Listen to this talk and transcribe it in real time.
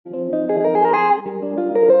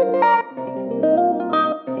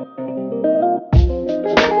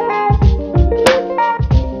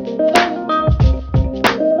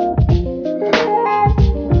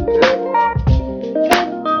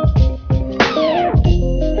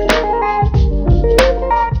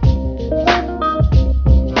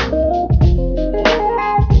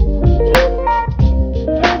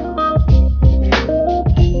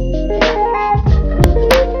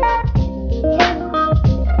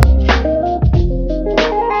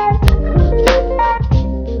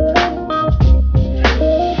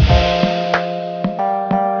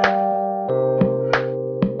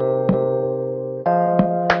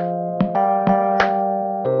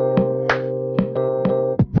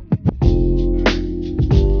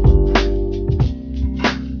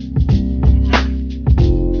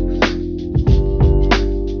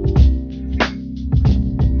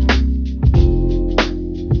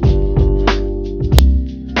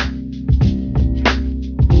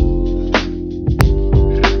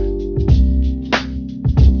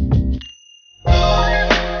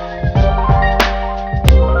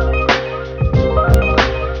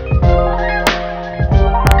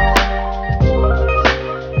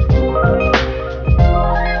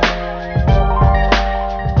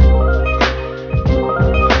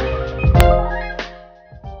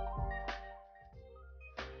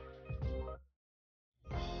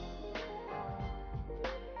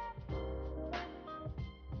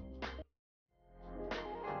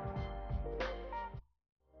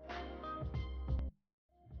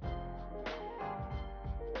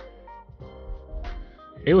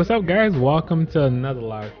Hey, what's up, guys? Welcome to another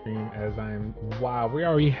live stream. Wow, we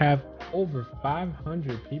already have over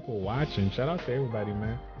 500 people watching. Shout out to everybody,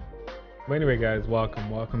 man. But anyway, guys,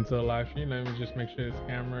 welcome to the live stream. Let me just make sure this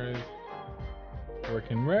camera is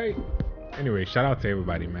working right. Anyway, shout out to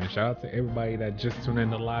everybody, man. Shout out to everybody that just tuned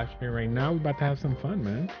in the live stream right now. We about to have some fun,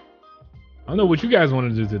 man. I don't know what you guys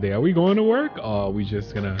want to do today. Are we going to work or are we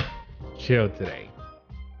just gonna chill today?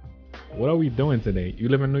 What are we doing today? You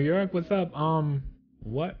live in New York? What's up?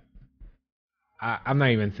 What? I'm not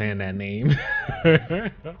even saying that name.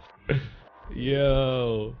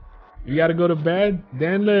 Yo, you gotta go to bed?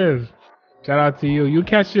 Then live. Shout out to you. You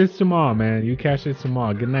catch this tomorrow, man. You catch this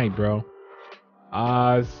tomorrow. Good night, bro.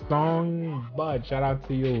 Song Bud, shout out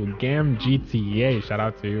to you. Gam GTA, shout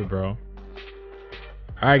out to you, bro.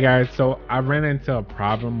 Alright, guys, so I ran into a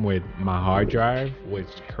problem with my hard drive, which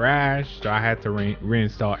crashed, so I had to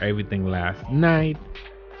reinstall everything last night.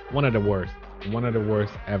 One of the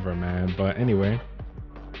worst ever, man. But anyway,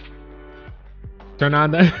 turn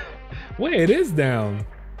on the wait, it is down.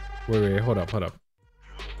 Wait, hold up.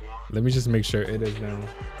 Let me just make sure it is down.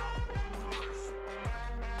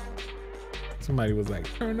 Somebody was like,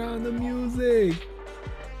 turn on the music.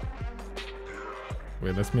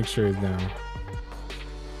 Wait, let's make sure it's down.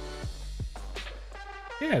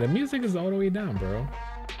 Yeah, the music is all the way down, bro.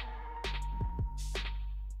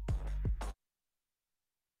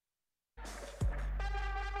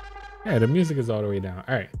 Yeah, the music is all the way down.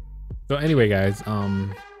 All right. So anyway, guys,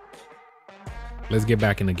 let's get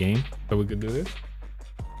back in the game so we could do this.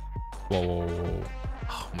 Whoa.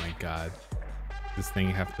 Oh my God. This thing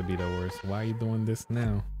have to be the worst. Why are you doing this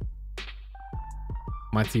now?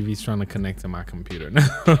 My TV's trying to connect to my computer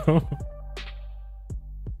now.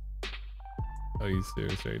 Are you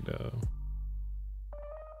serious right now?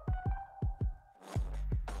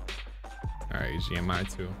 All right,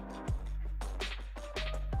 GMI 2.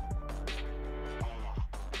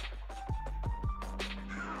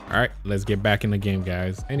 All right, let's get back in the game,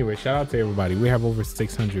 guys. Anyway, shout out to everybody. We have over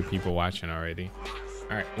 600 people watching already.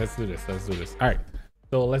 All right, let's do this. All right,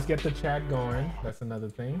 so let's get the chat going. That's another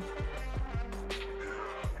thing.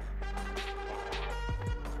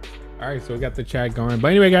 All right, so we got the chat going. But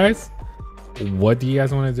anyway, guys, what do you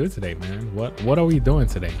guys want to do today, man? What are we doing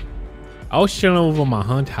today? I was chilling over my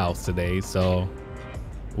hunt house today, so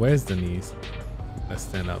where's Denise? Let's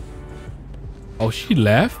stand up. Oh, she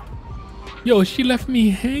left? Yo, she left me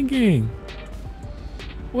hanging.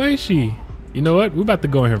 Where is she? You know what? We're about to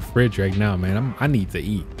go in her fridge right now, man. I need to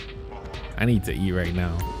eat. I need to eat right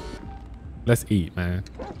now. Let's eat, man.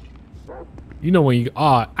 You know when you...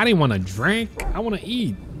 Oh, I didn't want to drink. I want to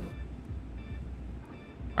eat.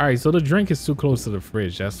 All right, so the drink is too close to the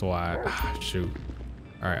fridge. That's why. Shoot.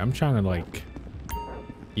 All right, I'm trying to like...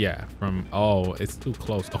 Yeah, from... Oh, it's too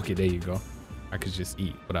close. Okay, there you go. I could just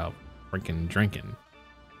eat without freaking drinking.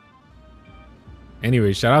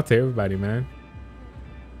 Anyway, shout out to everybody, man.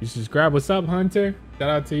 You subscribe. What's up, Hunter?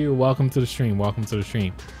 Shout out to you. Welcome to the stream. All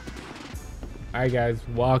right, guys.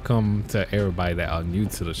 Welcome to everybody that are new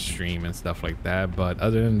to the stream and stuff like that. But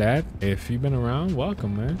other than that, if you've been around,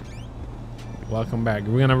 welcome, man. Welcome back.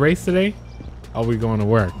 We're gonna race today? Or are we going to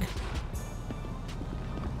work?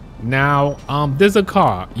 Now, there's a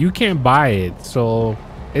car. You can't buy it, so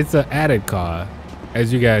it's an added car,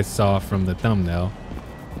 as you guys saw from the thumbnail.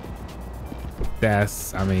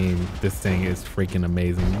 I mean, this thing is freaking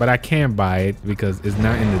amazing, but I can't buy it because it's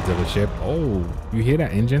not in the dealership. Oh, you hear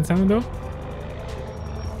that engine sound though?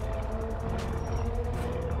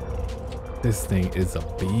 This thing is a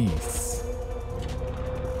beast.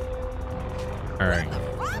 All right.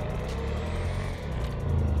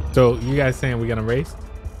 So you guys saying we're gonna race?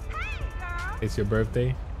 It's your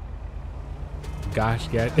birthday? Gosh,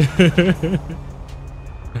 get.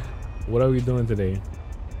 What are we doing today?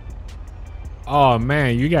 Oh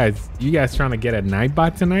man, you guys trying to get a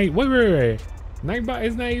Nightbot tonight? Wait. Nightbot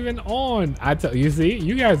is not even on. You see,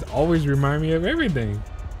 you guys always remind me of everything.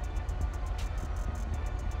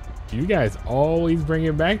 You guys always bring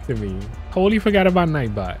it back to me. Totally forgot about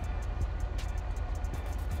Nightbot.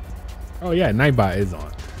 Oh yeah, Nightbot is on.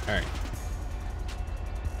 All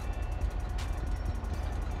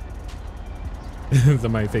right.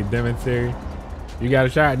 Somebody say demonstrate. You got a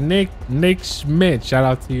shot. Nick Schmidt, shout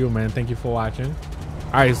out to you, man. Thank you for watching.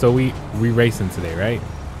 All right, so we racing today, right?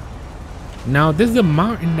 Now this is a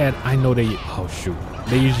mountain that I know they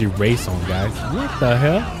usually race on, guys. What the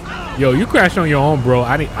hell? Yo, you crashed on your own, bro.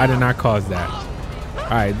 I did not cause that. All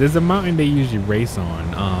right, there's a mountain they usually race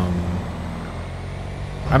on.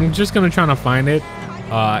 I'm just gonna try to find it,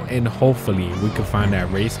 and hopefully we can find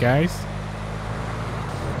that race, guys.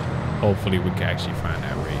 Hopefully we can actually find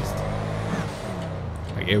that race.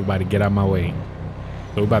 Like, everybody get out my way.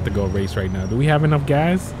 So we're about to go race right now. Do we have enough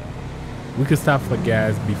gas? We could stop for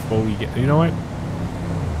gas before we get, you know what?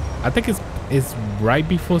 I think it's right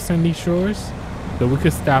before Sandy Shores. So we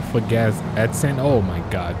could stop for gas at oh my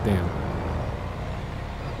God, damn.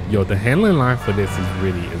 Yo, the handling line for this is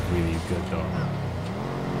really good though.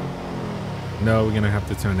 No, we're gonna have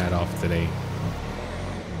to turn that off today.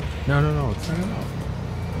 No, turn it off.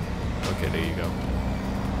 Okay, there you go.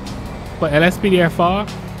 But LSPDFR,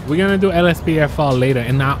 we're gonna do LSPDFR later,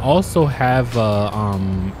 and I also have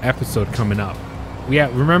episode coming up.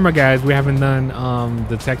 Remember guys, we haven't done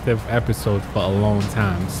detective episodes for a long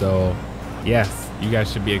time, so yes, you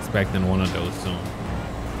guys should be expecting one of those soon.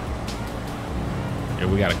 Yeah,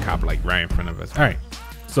 we got a cop like right in front of us. All right,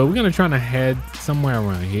 so we're gonna try to head somewhere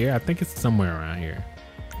around here. I think it's somewhere around here.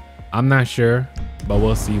 I'm not sure, but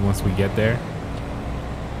we'll see once we get there.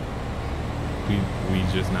 We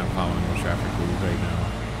just not following the traffic rules right now.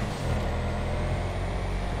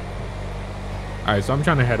 All right, so I'm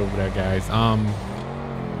trying to head over there, guys.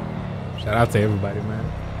 Shout out to everybody, man.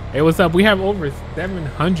 Hey, what's up? We have over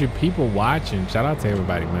 700 people watching. Shout out to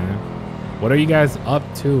everybody, man. What are you guys up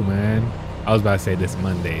to, man? I was about to say this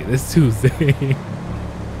Monday. This Tuesday.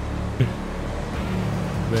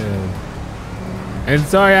 Man. And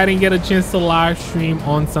sorry I didn't get a chance to live stream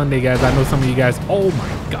on Sunday, guys. I know some of you guys, oh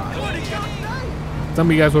my God. Some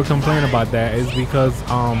of you guys were complaining about that. It's because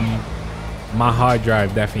my hard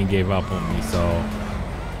drive definitely gave up on me. So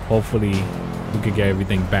hopefully we could get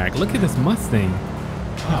everything back. Look at this Mustang.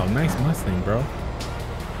 Wow, nice Mustang, bro.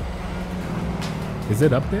 Is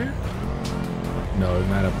it up there? No, it's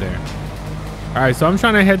not up there. All right, so I'm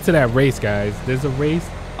trying to head to that race, guys. There's a race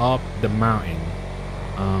up the mountain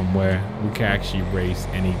where we can actually race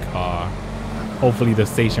any car. Hopefully the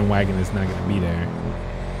station wagon is not gonna be there.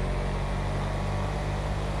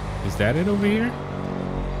 Is that it over here?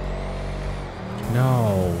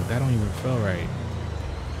 No, that don't even feel right.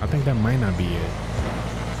 I think that might not be it.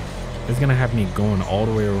 It's gonna have me going all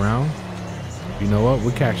the way around. You know what?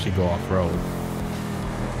 We can actually go off-road. We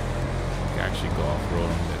can actually go off-road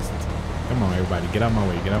on this. Come on, everybody. Get out my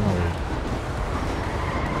way. Get out my way.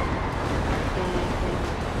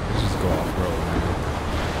 Let's just go off-road, man.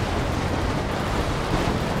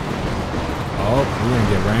 Oh, we're gonna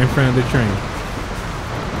get right in front of the train.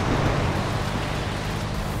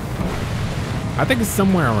 I think it's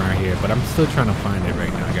somewhere around here, but I'm still trying to find it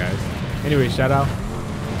right now, guys. Anyway, shout out.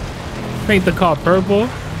 Paint the car purple.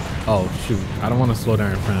 Oh, shoot. I don't want to slow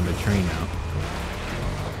down in front of the train now.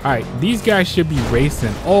 All right, these guys should be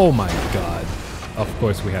racing. Oh, my God. Of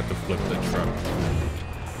course, we have to flip the truck.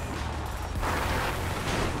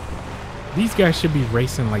 These guys should be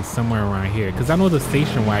racing like somewhere around here, because I know the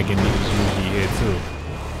station wagon is usually here, too.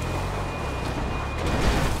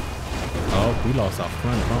 Oh, we lost our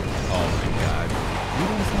front bumper. Oh, my God. We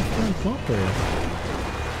lost our front bumper.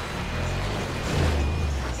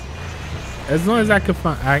 As long as I could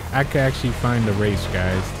find, I could actually find the race,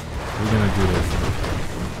 guys. We're gonna do this.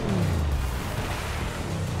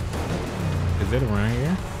 Is it around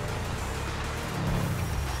here?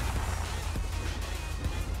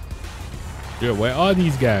 Dude, where are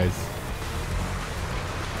these guys?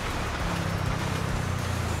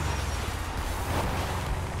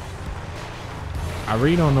 I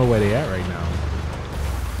really don't know where they at right now.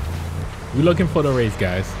 We're looking for the race,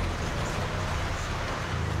 guys.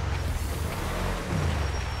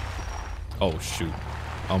 Oh shoot,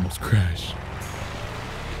 almost crashed.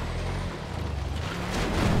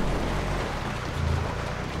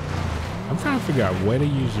 I'm trying to figure out where they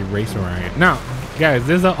usually race around here. Now, guys,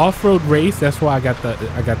 there's an off-road race. That's why I got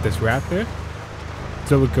this Raptor,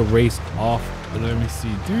 so we could race off. Let me see.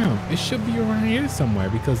 Damn, it should be around here somewhere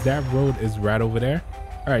because that road is right over there.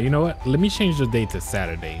 All right, you know what? Let me change the date to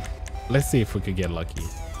Saturday. Let's see if we could get lucky.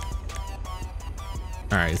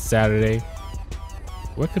 All right, Saturday.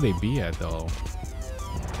 Where could they be at though?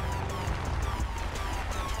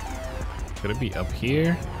 Could it be up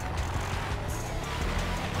here?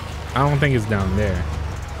 I don't think it's down there.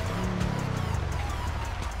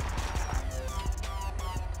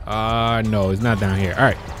 No, it's not down here. All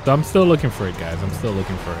right, so I'm still looking for it, guys. I'm still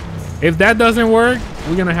looking for it. If that doesn't work,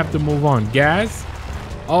 we're gonna have to move on. Gas.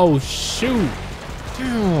 Oh shoot.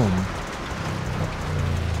 Damn.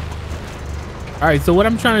 All right, so what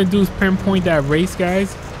I'm trying to do is pinpoint that race,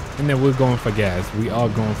 guys, and then we're going for gas. We are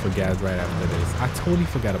going for gas right after this. I totally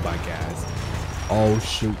forgot about gas. Oh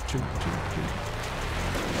shoot.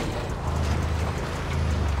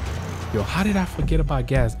 Yo, how did I forget about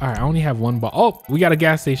gas? All right, I only have one bar. Oh, we got a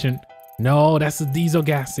gas station. No, that's a diesel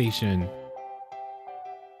gas station.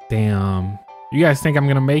 Damn. You guys think I'm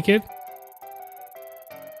gonna make it?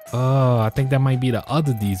 Oh, I think that might be the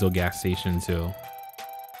other diesel gas station too.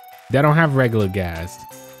 They don't have regular gas.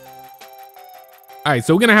 All right,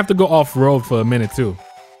 so we're gonna have to go off-road for a minute too.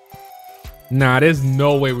 Nah, there's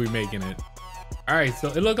no way we're making it. All right, so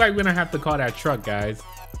it looks like we're gonna have to call that truck, guys.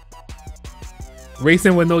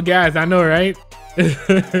 Racing with no gas, I know, right?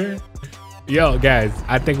 Yo, guys,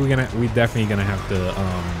 I think we definitely gonna have to,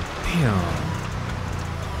 damn.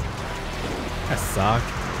 That sucked.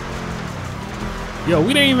 Yo,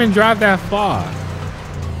 we didn't even drive that far.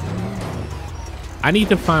 I need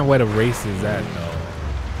to find where the race is at, though.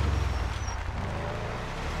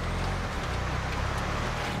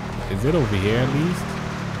 Is it over here at least?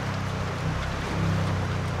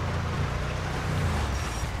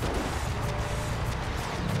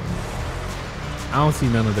 I don't see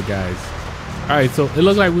none of the guys. All right, so it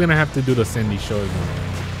looks like we're gonna have to do the Sandy Shores one.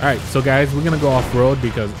 All right, so guys, we're gonna go off road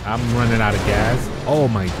because I'm running out of gas. Oh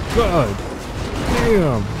my God.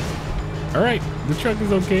 Damn. All right, the truck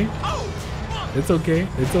is okay. It's okay.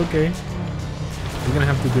 It's okay. We're gonna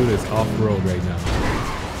have to do this off road right now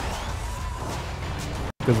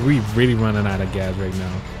because we're really running out of gas right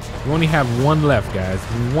now. We only have one left, guys.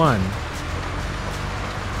 One.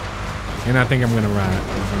 And I think I'm gonna run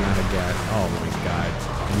out of gas. Oh my God.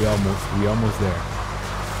 We almost there.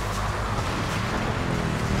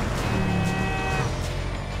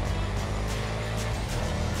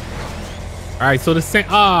 All right, so the same.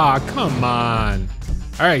 Ah, come on.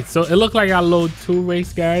 All right, so it looked like I load 2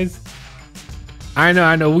 race, guys. I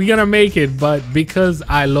know. We're gonna make it, but because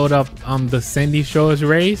I load up the Sandy Shores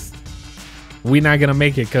race, we're not gonna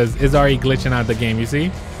make it because it's already glitching out the game. You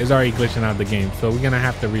see, it's already glitching out the game, so we're gonna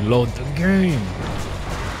have to reload the game.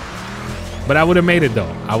 But I would have made it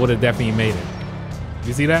though. I would have definitely made it.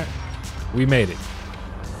 You see that? We made it.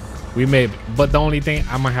 We made it. But the only thing,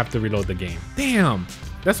 I'm gonna have to reload the game. Damn.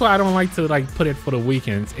 That's why I don't like to like put it for the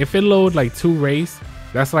weekends. If it load like 2 race,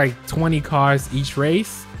 that's like 20 cars each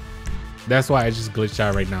race. That's why I just glitched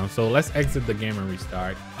out right now. So let's exit the game and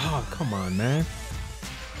restart. Oh, come on, man.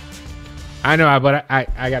 I know, but I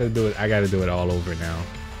gotta do it. I gotta do it all over now.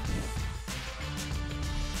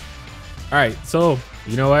 All right, so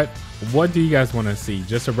you know what? What do you guys want to see?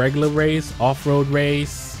 Just a regular race, off-road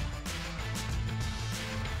race?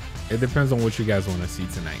 It depends on what you guys want to see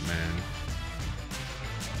tonight, man.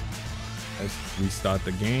 Let's restart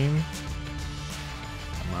the game.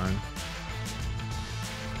 Come on.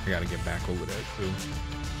 I gotta get back over there too.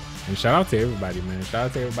 And shout out to everybody, man. Shout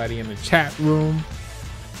out to everybody in the chat room.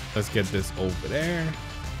 Let's get this over there.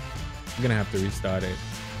 I'm gonna have to restart it.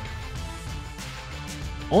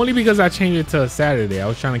 Only because I changed it to a Saturday. I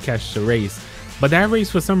was trying to catch the race. But that race,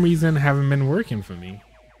 for some reason, haven't been working for me.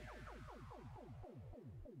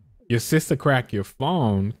 Your sister cracked your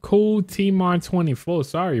phone. Cool T-Mar24.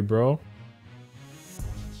 Sorry, bro.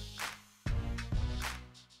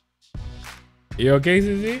 You okay,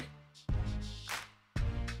 Susie?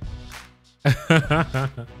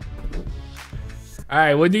 All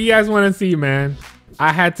right, what do you guys want to see, man?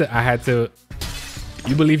 I had to.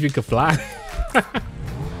 You believe you could fly?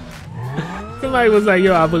 Somebody was like,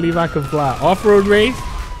 yo, I believe I could fly. Off-road race?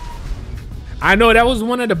 I know that was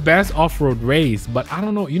one of the best off-road race, but I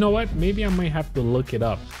don't know. You know what? Maybe I might have to look it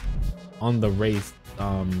up on the race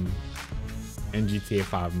in GTA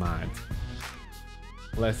 5 mods.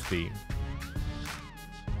 Let's see.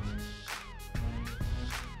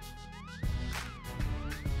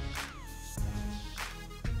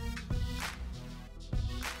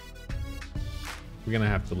 We're gonna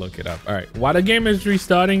have to look it up. All right, while the game is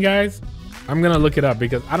restarting, guys, I'm gonna look it up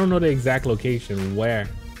because I don't know the exact location where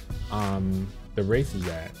the race is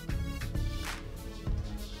at.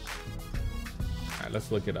 All right, let's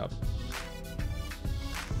look it up.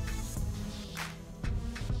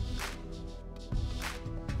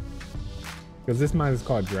 Because this mod is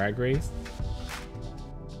called Drag Race.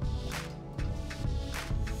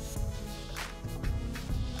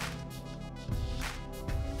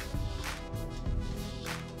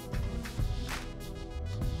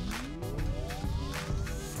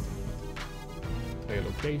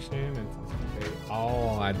 And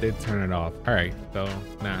oh, I did turn it off. All right, so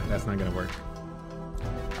nah, that's not gonna work.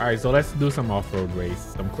 All right, so let's do some off-road race,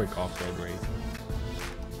 some quick off-road race.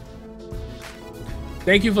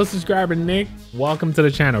 Thank you for subscribing, Nick. Welcome to the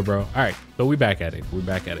channel, bro. All right, so we back at it. We're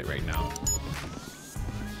back at it right now.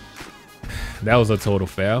 That was a total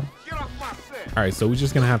fail. All right, so we're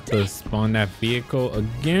just gonna have to spawn that vehicle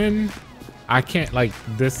again. I can't, like,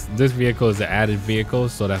 this vehicle is an added vehicle,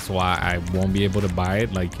 so that's why I won't be able to buy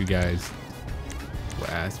it like you guys would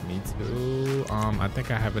ask me to. I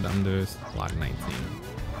think I have it under slot 19.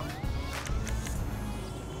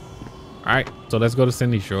 All right, so let's go to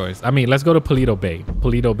Sandy Shores. I mean, let's go to Paleto Bay.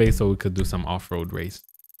 Paleto Bay, so we could do some off-road race.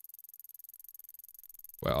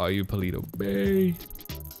 Where are you, Paleto Bay?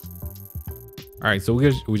 All right, so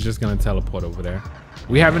we're just gonna teleport over there.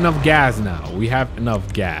 We have enough gas now. We have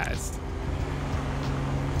enough gas.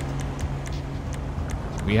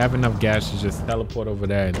 We have enough gas to just teleport over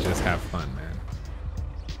there and just have fun, man.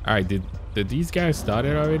 All right, did these guys start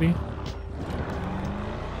it already?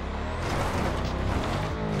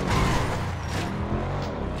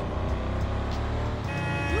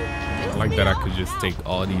 Like that I could just take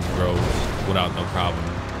all these roads without no problem.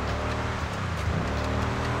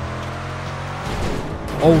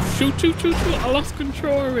 Oh, shoot. I lost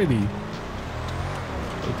control already.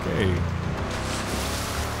 Okay.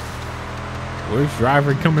 Where's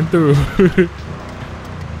driver coming through?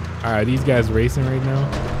 All right, these guys racing right now.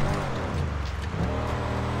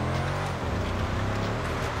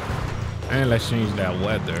 And let's change that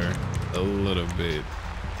weather a little bit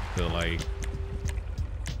to like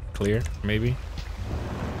clear, maybe.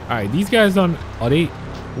 All right, these guys are they?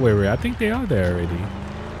 Wait, I think they are there already.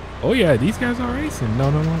 Oh yeah, these guys are racing. No,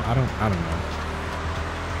 I don't know.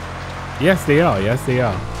 Yes, they are.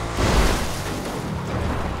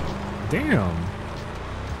 Damn.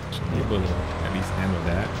 Should be able to at least handle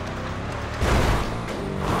that.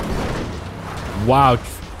 Wow.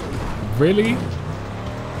 Really?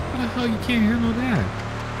 How the hell you can't handle that?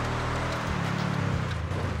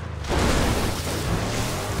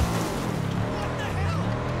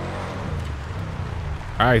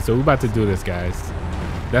 All right, so we're about to do this, guys.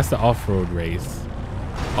 That's the off-road race.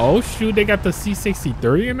 Oh shoot, they got the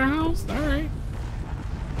C63 in the house. All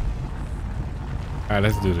right,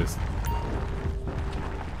 let's do this.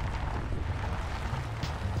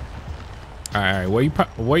 All right,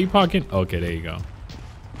 where you parking? Okay, there you go.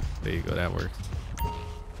 That works.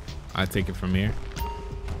 I take it from here.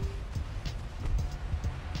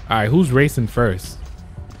 All right, who's racing first?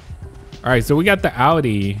 All right, so we got the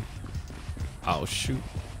Audi. Oh shoot.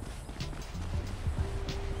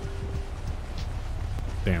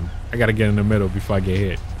 Damn, I gotta get in the middle before I get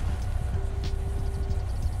hit.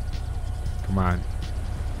 Come on.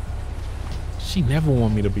 She never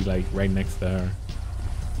want me to be like right next to her.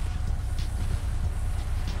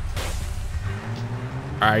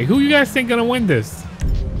 All right, who you guys think gonna win this?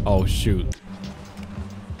 Oh shoot.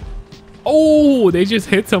 Oh, they just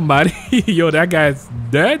hit somebody. Yo, that guy's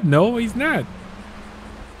dead? No, he's not.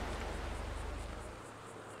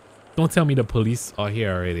 Don't tell me the police are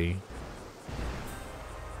here already.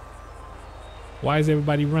 Why is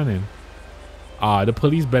everybody running? The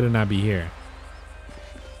police better not be here.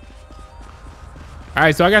 All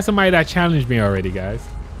right, so I got somebody that challenged me already, guys.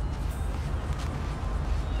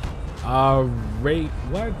 Ray,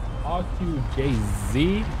 what?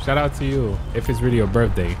 RQJZ? Shout out to you if it's really your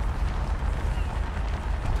birthday.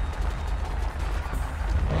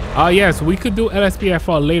 Yes, we could do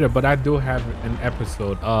LSPFR later, but I do have an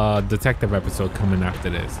episode, detective episode coming after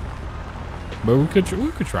this. But we could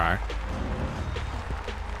try.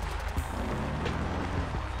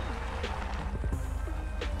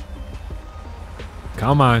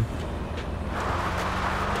 Come on.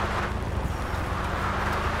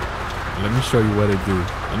 Let me show you what it do.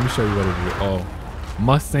 Oh,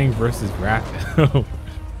 Mustang versus Rapid.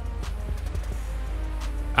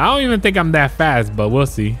 I don't even think I'm that fast, but we'll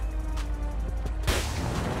see.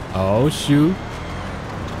 Oh shoot.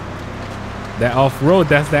 That off-road,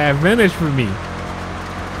 that's the advantage for me.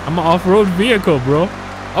 I'm an off-road vehicle, bro.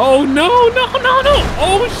 Oh no.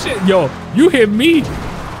 Oh shit. Yo, you hit me.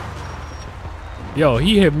 Yo,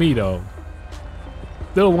 he hit me though.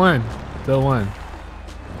 Still won.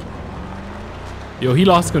 Yo, he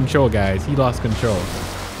lost control, guys. He lost control.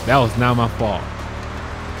 That was not my fault.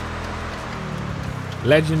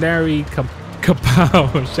 Legendary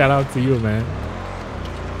Kapow. Shout out to you, man.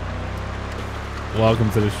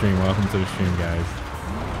 Welcome to the stream, guys.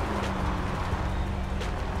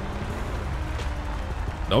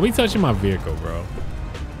 Don't be touching my vehicle, bro.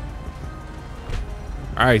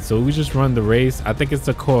 All right, so we just run the race. I think it's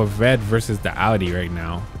the Corvette versus the Audi right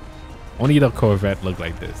now. Only the Corvette look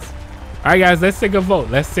like this. All right, guys, let's take a vote.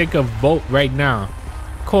 Right now.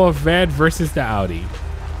 Corvette versus the Audi.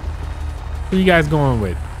 Who you guys going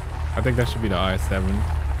with? I think that should be the RS7.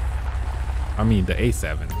 I mean, the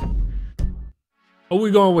A7. Who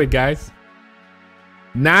we going with, guys?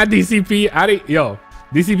 Nah, DCP. Yo,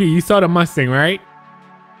 DCP, you saw the Mustang, right?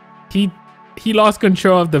 He lost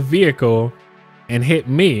control of the vehicle and hit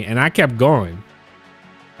me, and I kept going.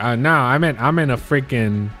 Now I'm in a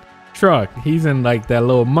freaking truck. He's in like that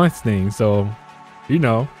little Mustang, so you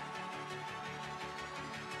know.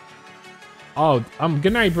 Oh,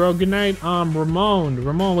 good night, bro. Good night, Ramon.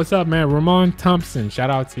 Ramon, what's up, man? Ramon Thompson. Shout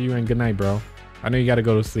out to you and good night, bro. I know you gotta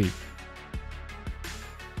go to sleep.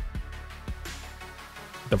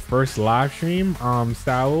 The first live stream,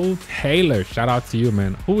 Saul Taylor. Shout out to you,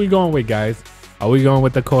 man. Who we going with, guys? Are we going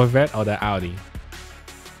with the Corvette or the Audi?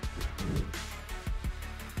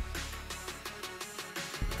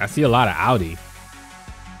 I see a lot of Audi.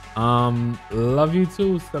 Love you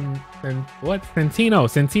too. What?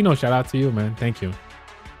 Santino, shout out to you, man. Thank you.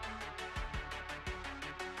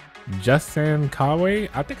 Justin Carway.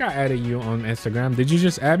 I think I added you on Instagram. Did you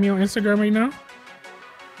just add me on Instagram right now?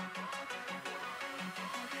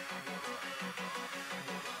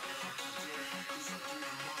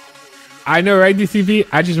 I know, right, DCP?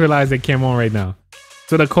 I just realized it came on right now.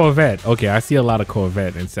 So the Corvette. Okay, I see a lot of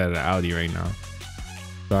Corvette instead of the Audi right now.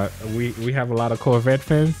 So we have a lot of Corvette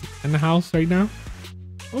fans in the house right now.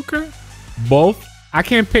 Okay. Both? I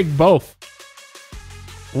can't pick both.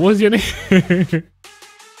 What's your name?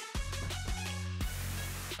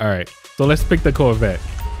 All right. So let's pick the Corvette.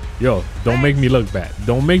 Yo, don't make me look bad.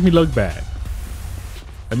 Don't make me look bad.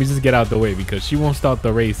 Let me just get out the way because she won't start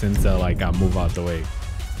the race until like I move out the way.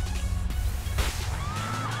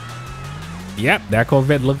 Yep, that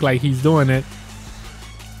Corvette looked like he's doing it.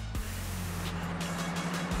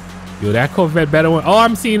 Yo, that Corvette better one. All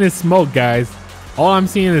I'm seeing is smoke, guys. All I'm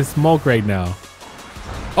seeing is smoke right now.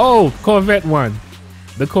 Oh, Corvette won.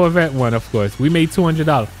 The Corvette won, of course. We made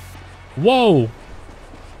 $200. Whoa.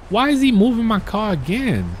 Why is he moving my car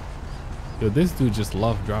again? Yo, this dude just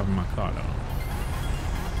loves driving my car, though.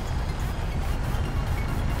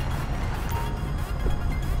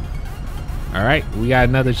 All right, we got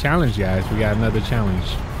another challenge, guys. We got another challenge.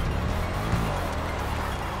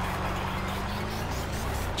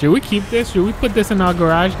 Should we keep this? Should we put this in our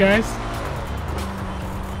garage, guys?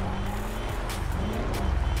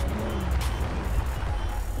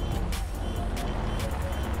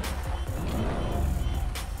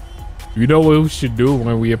 You know what we should do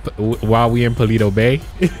when while we in Paleto Bay?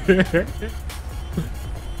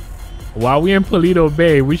 While we in Paleto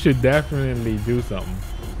Bay, we should definitely do something.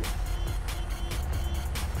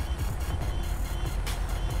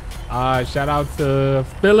 Shout out to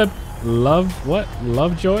Philip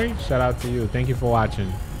Lovejoy. Shout out to you. Thank you for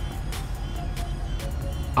watching.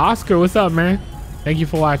 Oscar, what's up, man? Thank you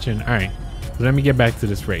for watching. All right, so let me get back to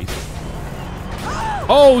this race.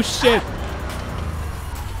 Oh shit!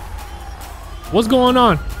 What's going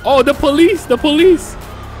on? Oh, the police! The police!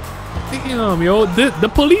 Damn, yo,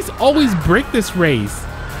 the police always break this race.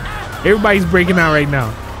 Everybody's breaking out right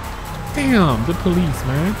now. Damn, the police,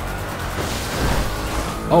 man.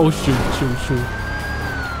 Oh shoot.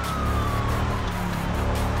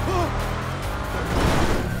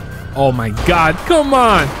 Oh my god, come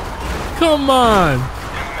on! Come on!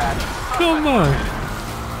 Come on!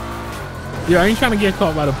 Yo, I ain't trying to get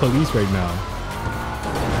caught by the police right now.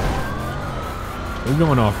 We're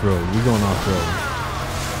going off-road. We're going off-road.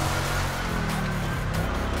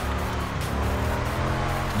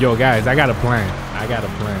 Yo, guys, I got a plan. I got a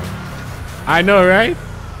plan. I know, right?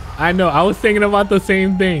 I know. I was thinking about the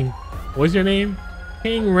same thing. What's your name?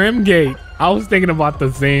 King Remgate. I was thinking about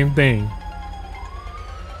the same thing.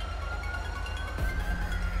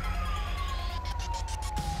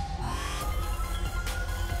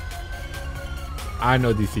 I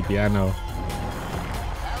know, DCP. I know.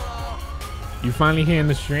 You finally here in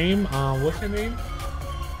the stream? What's your name?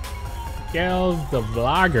 Gals the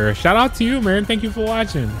vlogger. Shout out to you, man. Thank you for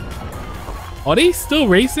watching. Are they still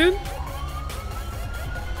racing?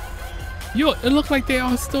 Yo, it looks like they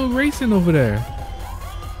are still racing over there.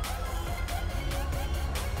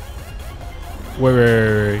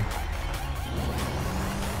 Wait.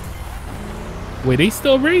 Wait, they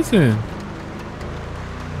still racing?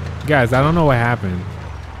 Guys, I don't know what happened.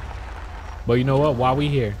 But you know what? While we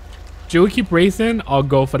here, should we keep racing or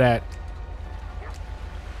go for that?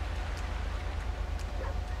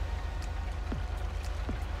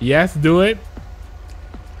 Yes, do it.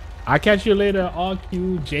 I'll catch you later,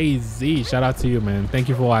 RQJZ. Shout out to you, man. Thank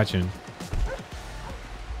you for watching.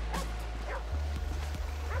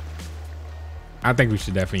 I think we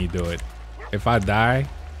should definitely do it. If I die,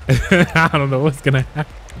 I don't know what's gonna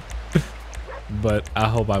happen. But I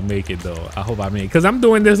hope I make it, though. I hope I make it. Because I'm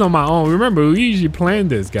doing this on my own. Remember, we usually plan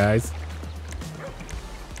this, guys.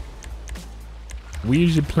 We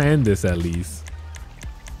usually plan this, at least.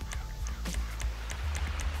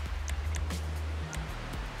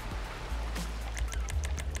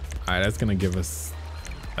 Alright, that's gonna give us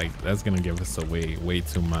way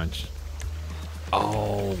too much.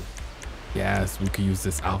 Oh yes, we could use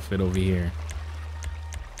this outfit over here.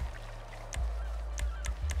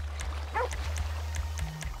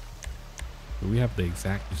 we have the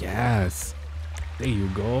exact? Yes. There you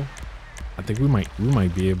go. I think we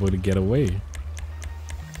might be able to get away.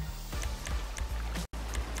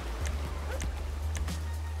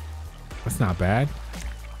 That's not bad.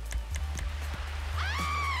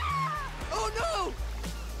 Oh no!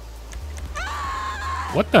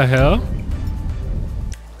 What the hell?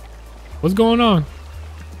 What's going on?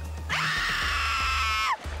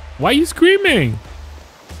 Why are you screaming?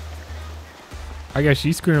 I guess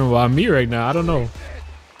she's screaming about me right now. I don't know.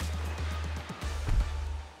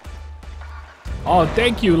 Oh,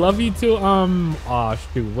 thank you. Love you too. Oh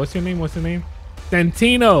shoot. What's your name? What's your name?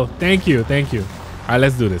 Santino. Thank you. Thank you. All right,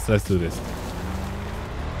 let's do this. Let's do this.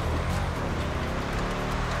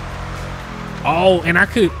 Oh, and I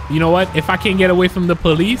could, you know what? If I can't get away from the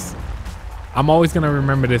police, I'm always gonna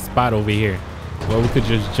remember this spot over here where we could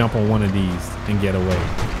just jump on one of these and get away.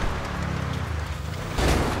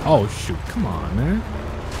 Oh shoot, come on, man.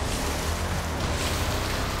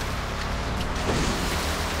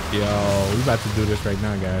 Yo, we about to do this right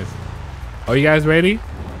now, guys. Are you guys ready?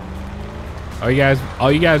 Are you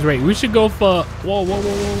guys ready? We should go for, whoa, whoa, whoa,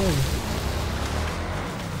 whoa, whoa.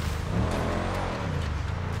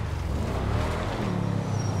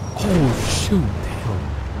 Oh shoot, damn.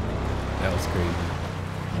 That was crazy.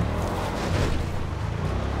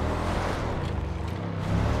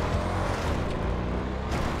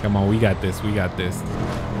 Come on, we got this. We got this.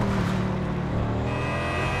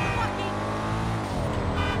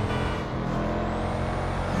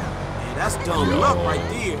 Man, that's dumb luck right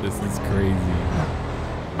there. This is crazy.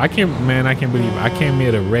 I can't believe I came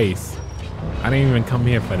here to race. I didn't even come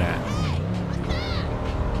here for that.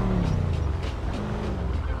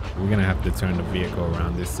 We're gonna have to turn the vehicle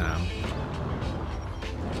around this time.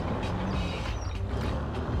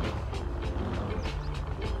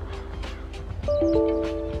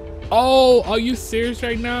 Oh, are you serious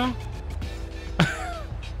right now?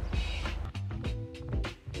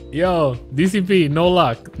 Yo, DCP, no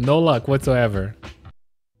luck whatsoever.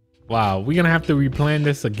 Wow, we're gonna have to replan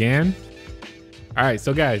this again. All right,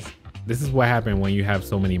 so guys, this is what happened when you have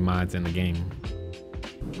so many mods in the game.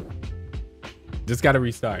 Just gotta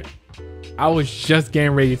restart. I was just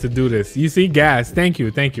getting ready to do this. You see, Gas, thank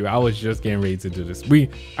you. I was just getting ready to do this. All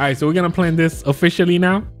right, so we're gonna plan this officially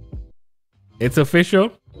now. It's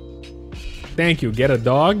official. Thank you. Get a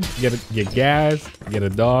dog. Get Gas. Get a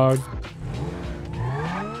dog.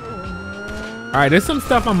 All right, there's some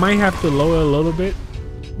stuff I might have to lower a little bit,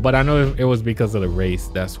 but I know it was because of the race.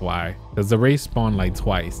 That's why. Because the race spawned like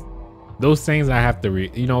twice. Those things I have to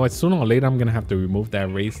you know what? Sooner or later, I'm gonna have to remove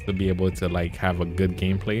that race to be able to like have a good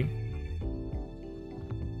gameplay.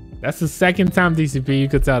 That's the second time, DCP. You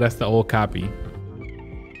could tell that's the old copy.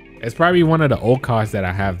 It's probably one of the old cars that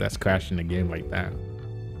I have that's crashing the game like that.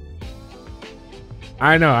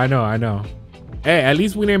 I know. Hey, at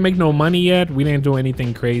least we didn't make no money yet. We didn't do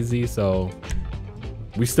anything crazy, so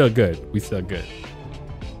we still good.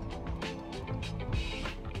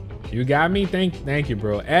 You got me? Thank you,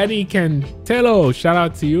 bro. Eddie Cantillo, shout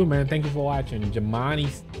out to you, man. Thank you for watching. Jamani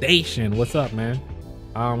Station, what's up, man?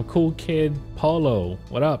 Cool Kid Polo,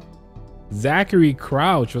 what up? Zachary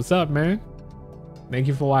Crouch, what's up, man? Thank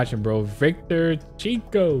you for watching, bro. Victor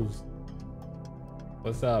Chicos,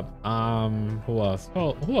 what's up? Who else?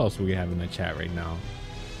 Oh, who else we have in the chat right now?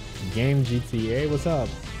 Game GTA, what's up?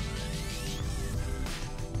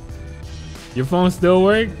 Your phone still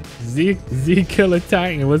work? Z Killer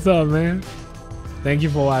Titan, what's up, man? Thank you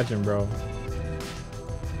for watching, bro.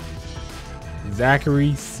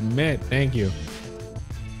 Zachary Smith, thank you.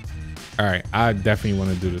 All right, I definitely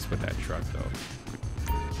want to do this with that truck though.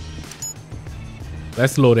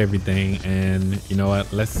 Let's load everything, and you know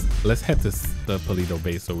what? Let's head to the Paleto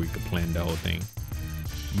base so we can plan the whole thing.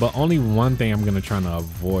 But only one thing I'm gonna try to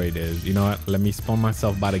avoid is, you know what? Let me spawn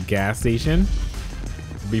myself by the gas station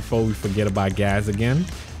before we forget about gas again.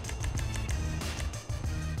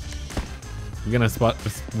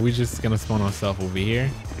 We're just gonna spawn ourselves over here.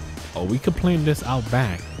 Oh, we could plan this out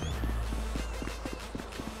back.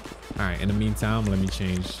 All right, in the meantime, let me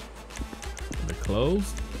change the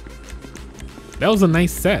clothes. That was a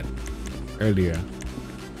nice set earlier.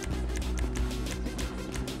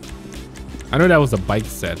 I know that was a bike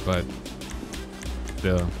set, but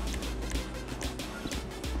still.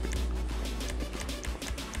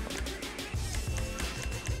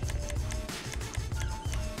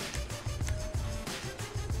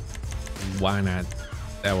 Why not?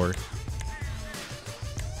 That works.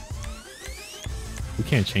 We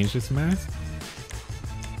can't change this mask?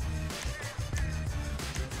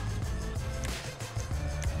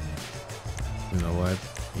 You know what?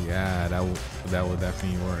 Yeah, that would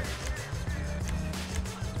definitely work.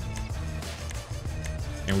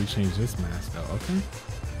 Can we change this mask though? Okay.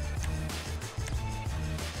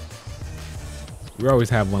 We always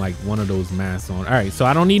have one of those masks on. All right, so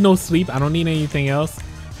I don't need no sleep. I don't need anything else.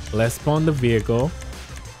 Let's spawn the vehicle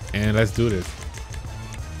and let's do this.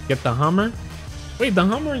 Get the Hummer. Wait, the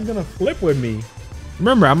Hummer is gonna flip with me.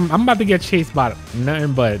 Remember, I'm about to get chased by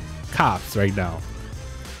nothing but cops right now.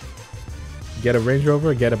 Get a Range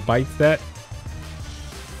Rover, get a bike set.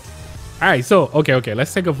 All right, so okay,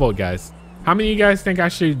 let's take a vote, guys. How many of you guys think I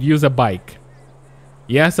should use a bike?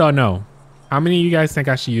 Yes or no? How many of you guys think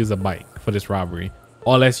I should use a bike for this robbery?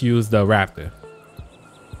 Or let's use the Raptor.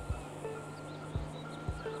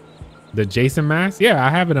 The Jason mask? Yeah, I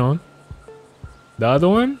have it on. The other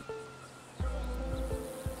one?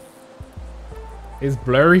 It's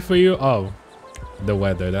blurry for you? Oh, the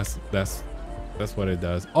weather. That's what it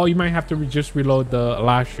does. Oh, you might have to just reload the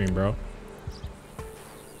live stream, bro.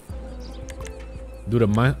 Do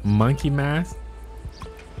the monkey mask.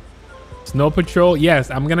 Snow Patrol. Yes,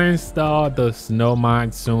 I'm gonna install the snow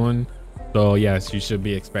mod soon. So yes, you should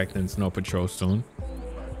be expecting Snow Patrol soon.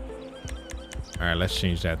 All right, let's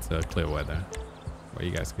change that to clear weather where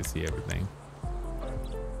you guys can see everything.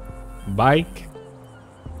 Bike.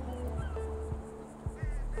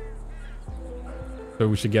 So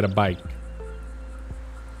we should get a bike.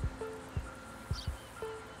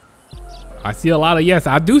 I see a lot of yes.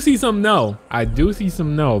 I do see some no. I do see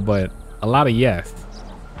some no, but a lot of yes.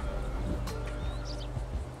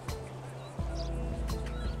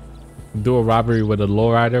 Do a robbery with a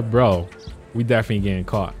lowrider, bro. We definitely getting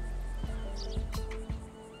caught.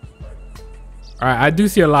 All right, I do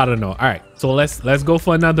see a lot of no. All right, so let's go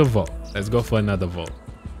for another vote. Let's go for another vote.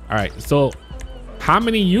 All right, so how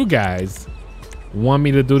many of you guys want me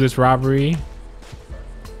to do this robbery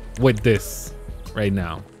with this right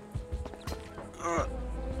now?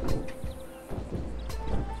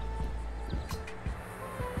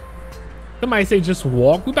 Somebody say just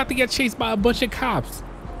walk. We about to get chased by a bunch of cops.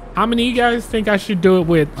 How many of you guys think I should do it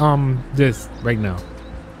with this right now?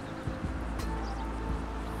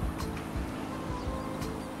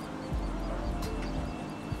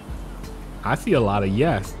 I see a lot of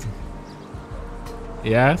yes.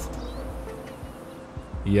 Yes.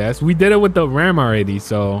 Yes, we did it with the Ram already,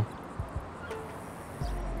 so.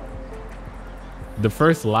 The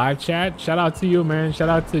first live chat, shout out to you, man. Shout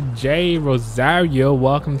out to Jay Rosario.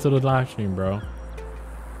 Welcome to the live stream, bro.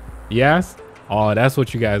 Yes? Oh, that's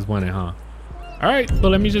what you guys wanted, huh? All right, so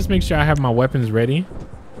let me just make sure I have my weapons ready.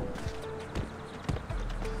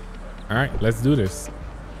 All right, let's do this.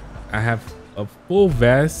 I have a full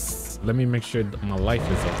vest. Let me make sure my life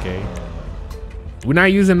is okay. We're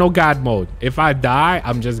not using no God mode. If I die,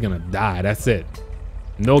 I'm just gonna die. That's it.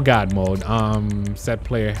 No God mode. Set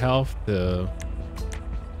player health to.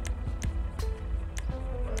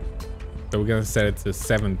 So we're gonna set it to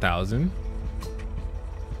 7,000.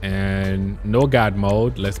 And no God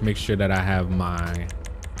mode. Let's make sure that I have my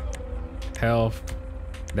health.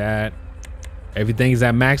 That everything's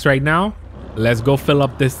at max right now. Let's go fill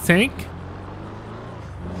up this tank.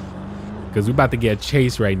 Because we're about to get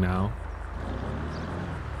chased right now.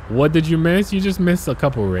 What did you miss? You just missed a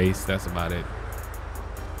couple races. That's about it.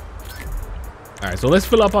 All right, so let's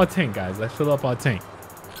fill up our tank, guys. Let's fill up our tank.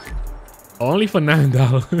 Only for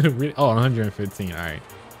 $9. Oh, 115. All right.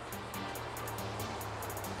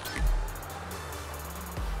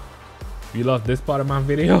 If you love this part of my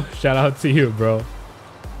video, shout out to you, bro.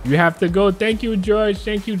 You have to go. Thank you, George.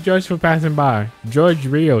 Thank you, George, for passing by. George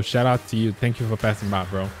Rio, shout out to you. Thank you for passing by,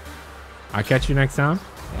 bro. I'll catch you next time.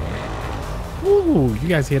 Ooh, you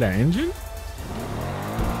guys hear that engine?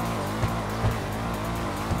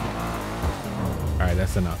 All right,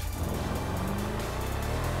 that's enough.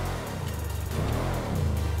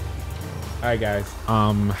 All right, guys.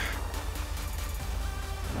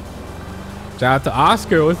 Shout out to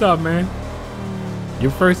Oscar. What's up, man?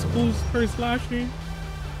 Your first, who's first live stream?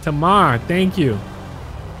 Tamar, thank you.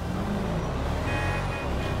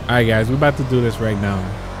 All right, guys, we're about to do this right now.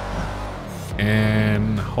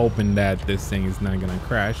 And hoping that this thing is not gonna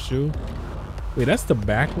crash too. Wait, that's the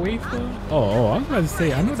back way for? Oh, I was about to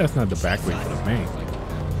say, I know that's not the back way for the bank.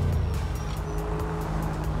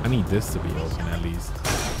 I need this to be open at least.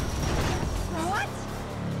 What?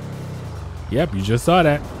 Yep, you just saw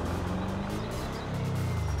that.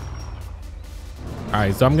 All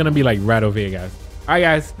right, so I'm gonna be like right over here, guys. All right,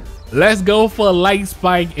 guys, let's go for a light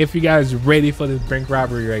spike if you guys ready for this bank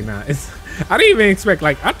robbery right now. I didn't even expect,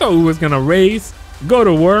 like, I thought we was gonna race, go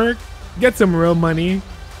to work, get some real money,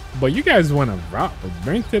 but you guys want to rob a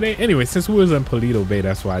bank today? Anyway, since we was in Paleto Bay,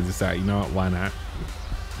 that's why I decided, you know what, why not?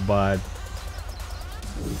 But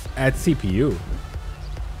at CPU,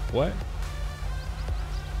 what?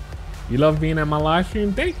 You love being at my live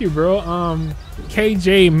stream? Thank you, bro.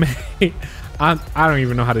 KJ, man. I don't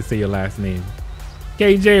even know how to say your last name.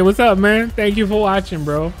 KJ, what's up, man? Thank you for watching,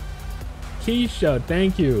 bro. Keisha,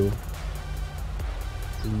 thank you.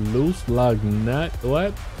 Loose lug nut,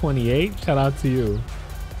 what? 28, shout out to you.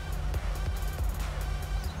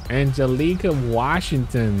 Angelica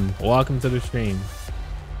Washington, welcome to the stream.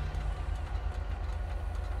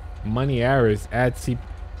 Money errors, add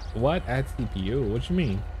what? Add CPU, what you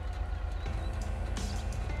mean?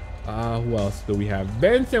 Who else do we have?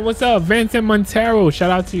 Vincent, what's up? Vincent Montero,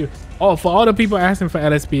 shout out to you. Oh, for all the people asking for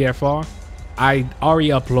LSPFR, I already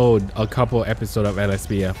upload a couple episodes of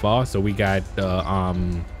LSPFR. So we got the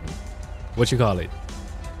what you call it,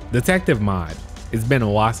 detective mod. It's been a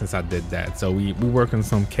while since I did that, so we work on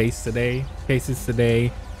some cases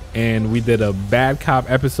today, and we did a bad cop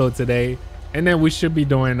episode today, and then we should be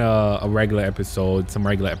doing a regular episode, some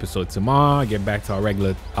regular episodes tomorrow. Get back to our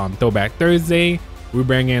regular Throwback Thursday. We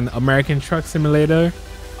bring in American Truck Simulator.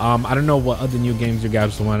 I don't know what other new games you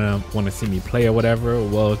guys wanna see me play or whatever.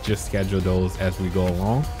 We'll just schedule those as we go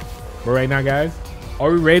along. But right now, guys,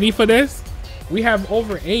 are we ready for this? We have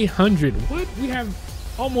over 800. What? We have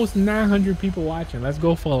almost 900 people watching. Let's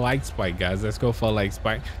go for a like spike, guys. Let's go for a like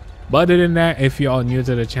spike. But other than that, if you're all new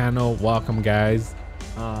to the channel, welcome, guys.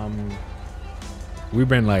 We've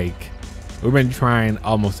been trying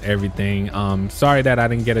almost everything. Sorry that I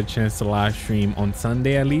didn't get a chance to live stream on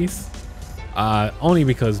Sunday, at least. Only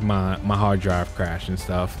because my hard drive crashed and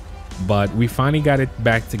stuff, but we finally got it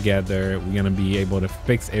back together. We're gonna be able to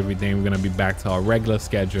fix everything. We're gonna be back to our regular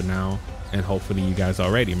schedule now, and hopefully you guys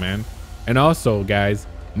are ready, man. And also, guys,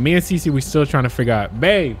 me and Cece, we still trying to figure out.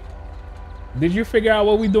 Babe, did you figure out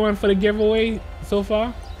what we doing for the giveaway so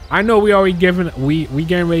far? I know we already we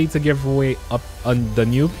getting ready to give away up on the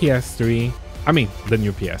new PS3. I mean the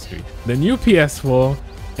new PS3, the new PS4,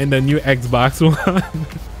 and the new Xbox One.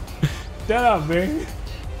 Shut up, man.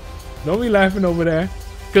 Don't be laughing over there.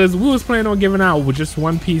 Because we was planning on giving out with just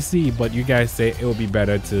one PC, but you guys say it would be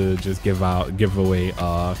better to just give away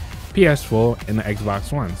PS4 and the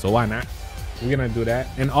Xbox One. So why not? We're gonna do that.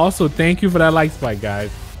 And also, thank you for that like spike,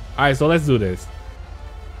 guys. All right, so let's do this.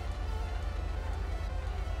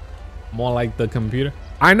 More like the computer.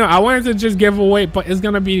 I know I wanted to just give away, but it's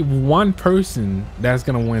gonna be one person that's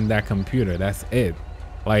gonna win that computer. That's it.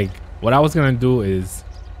 Like, what I was gonna do is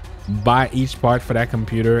buy each part for that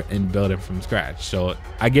computer and build it from scratch. So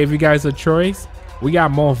I gave you guys a choice. We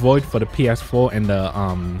got more votes for the PS4 and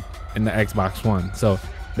the Xbox One. So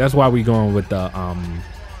that's why we're going with the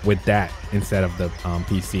with that instead of the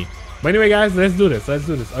PC. But anyway, guys, let's do this. Let's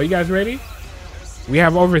do this. Are you guys ready? We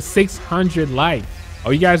have over 600 likes.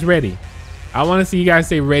 Are you guys ready? I want to see you guys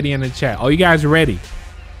say ready in the chat. Are you guys ready?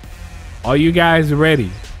 Are you guys ready?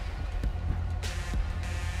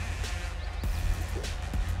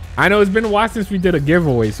 I know it's been a while since we did a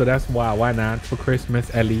giveaway, so that's why not for Christmas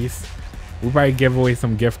at least. We'll probably give away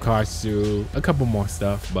some gift cards to a couple more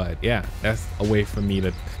stuff, but yeah, that's a way for me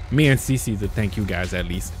and Cece to thank you guys at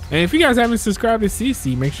least. And if you guys haven't subscribed to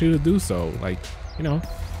Cece, make sure to do so. Like, you know,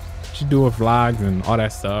 she do her vlogs and all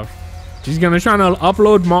that stuff. She's gonna try to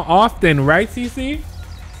upload more often, right, Cece?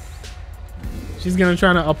 She's gonna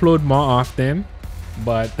try to upload more often,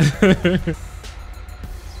 but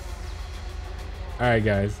all right,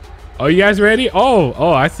 guys. Oh, you guys ready?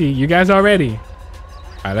 Oh, I see. You guys are ready. All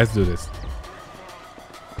right, let's do this.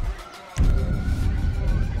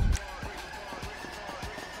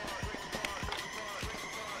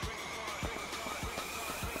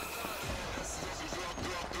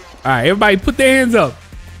 All right, everybody put their hands up.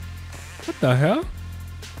 What the hell?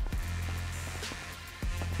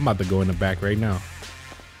 I'm about to go in the back right now.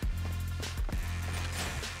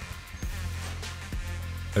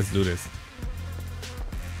 Let's do this.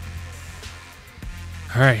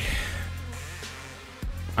 All right.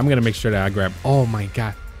 I'm gonna make sure that I grab. Oh my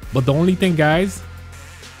god! But the only thing, guys,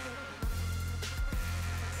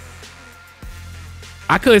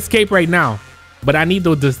 I could escape right now, but I need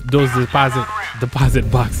those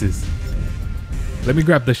deposit boxes. Let me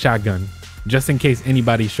grab the shotgun just in case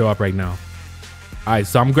anybody show up right now. All right,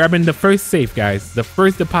 so I'm grabbing the first safe, guys. The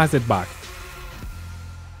first deposit box.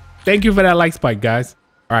 Thank you for that like spike, guys.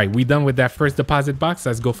 All right, we done with that first deposit box.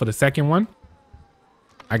 Let's go for the second one.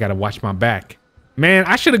 I gotta watch my back. Man,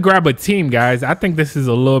 I should have grabbed a team, guys. I think this is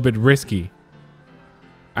a little bit risky.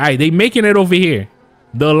 All right, they making it over here.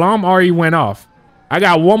 The alarm already went off. I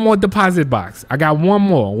got one more deposit box. I got one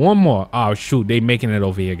more. Oh, shoot. They making it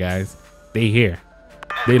over here, guys. They here.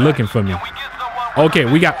 They looking for me. Okay,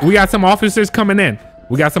 we got some officers coming in.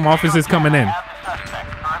 We got some officers coming in.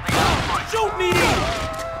 Shoot me!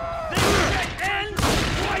 This ends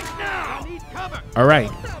right now! All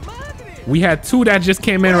right. We had 2 that just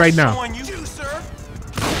came in right now.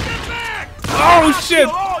 Oh, shit.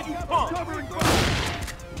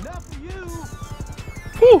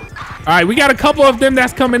 Whew. All right, we got a couple of them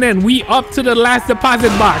that's coming in. We up to the last deposit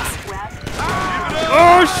box.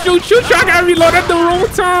 Oh, shoot. I got to reload at the wrong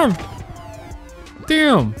time.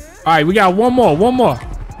 Damn. All right, we got one more.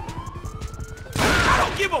 I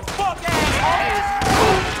don't give a fuck,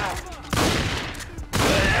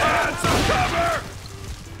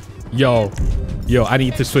 Yo, I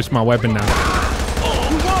need to switch my weapon now.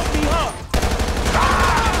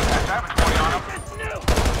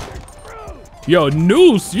 Yo,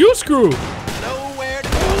 Noose, you screw. Nowhere to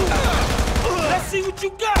go. Let's see what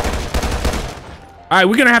you got. All right,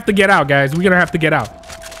 we're gonna have to get out, guys. We're gonna have to get out.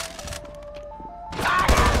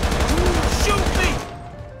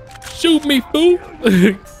 Shoot me, fool.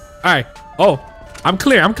 All right. Oh, I'm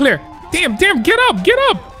clear. Damn, get up.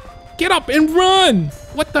 Get up and run.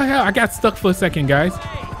 What the hell? I got stuck for a second, guys.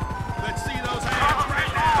 Let's see those hands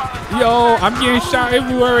right now. Yo, I'm getting shot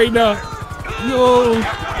everywhere right now. Yo.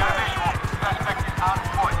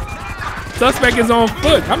 Suspect is on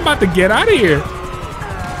foot. I'm about to get out of here.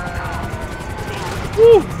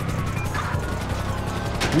 Woo.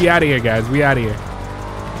 We out of here, guys. We out of here.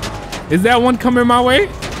 Is that one coming my way?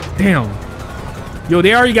 Damn. Yo,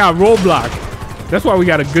 they already got roadblock. That's why we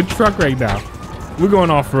got a good truck right now. We're going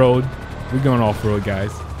off-road. We're going off-road,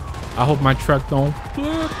 guys. I hope my truck don't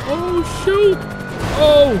flip. Oh, shoot.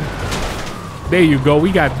 Oh. There you go.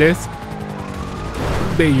 We got this.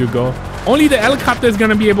 There you go. Only the helicopter is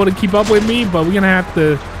going to be able to keep up with me, but we're going to have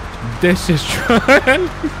to dish this truck.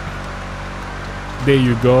 There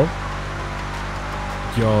you go.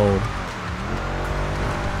 Yo.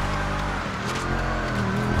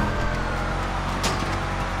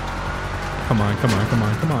 Come on.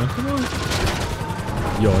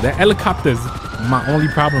 Yo, that helicopter's my only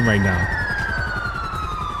problem right now.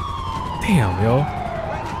 Damn, yo.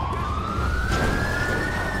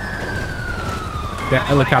 That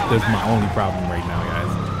helicopter is my only problem right now,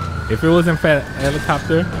 guys. If it wasn't for that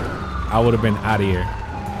helicopter, I would have been out of here.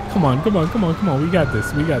 Come on. We got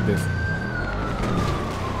this. We got this,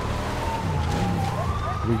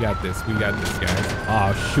 guys.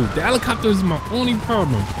 Oh, shoot. The helicopter is my only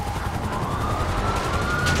problem.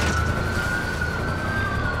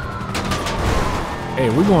 Hey,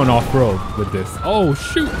 we're going off-road with this. Oh,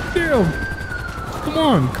 shoot. Damn. Come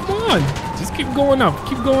on. Just keep going up.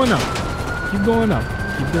 Keep going up.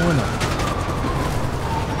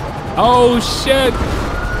 Oh, shit.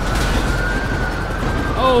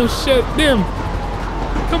 Damn.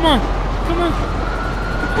 Come on.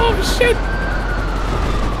 Oh, shit.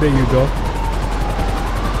 There you go.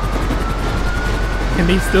 Can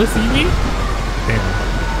they still see me? Damn.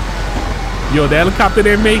 Yo, the helicopter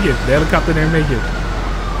didn't make it.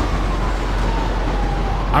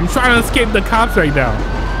 I'm trying to escape the cops right now.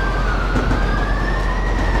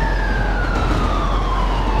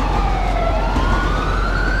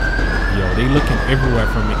 Yo, they looking everywhere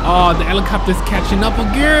for me. Oh, the helicopter's catching up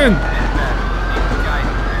again.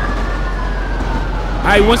 All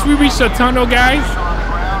right, once we reach the tunnel, guys.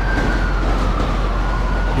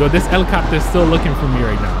 Yo, this helicopter is still looking for me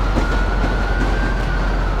right now.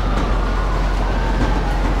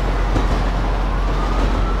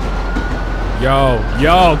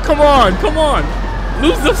 Yo, come on.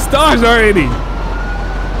 Lose the stars already.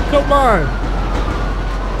 Come on.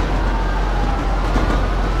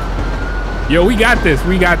 Yo, we got this.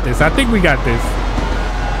 I think we got this.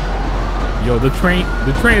 Yo, the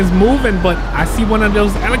train's moving, but I see one of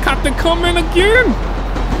those helicopters coming again.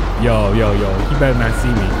 Yo, he better not see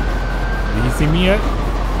me. Did he see me yet?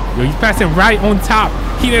 Yo, he's passing right on top.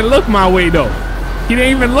 He didn't look my way, though. He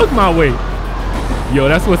didn't even look my way. Yo,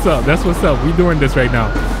 that's what's up. We doing this right now.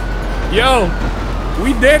 Yo,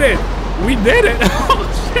 we did it. Oh,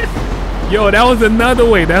 shit. Yo, that was another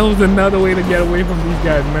way. To get away from these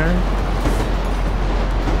guys, man.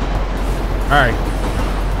 All right.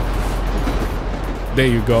 There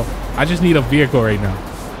you go. I just need a vehicle right now.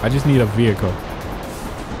 I just need a vehicle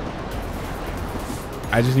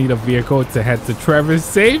to head to Trevor's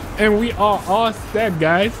safe, and we are all set,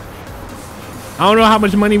 guys. I don't know how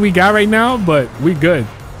much money we got right now, but we good.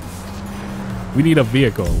 We need a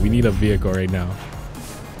vehicle. Right now.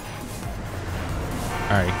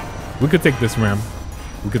 All right. We could take this ram.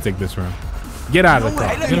 Get out of the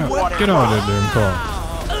car. Get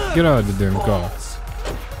out of the damn car.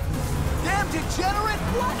 Damn degenerate.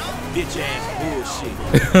 Bitch ass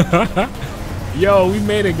bullshit. Yo, we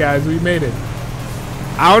made it, guys. I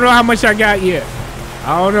don't know how much I got yet.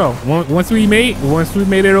 I don't know. Once we made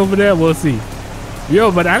it over there, we'll see.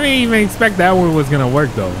 Yo, but I didn't even expect that one was gonna work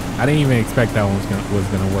though. I didn't even expect that one was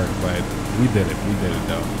gonna work, but we did it. We did it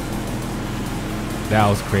though. That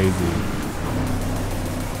was crazy.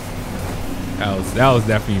 That was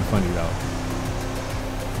definitely funny though.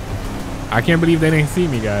 I can't believe they didn't see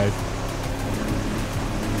me, guys.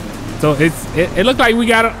 So it looked like we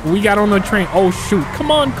got on the train. Oh shoot!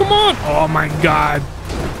 Come on, come on! Oh my god!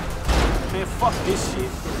 Man, fuck this shit.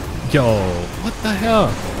 Yo, what the hell?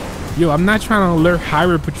 Yo, I'm not trying to alert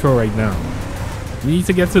Highway Patrol right now. We need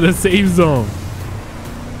to get to the safe zone.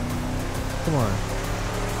 Come on.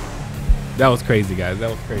 That was crazy, guys. That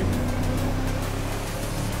was crazy.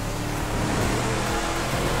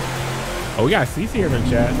 Oh, we got CC here in the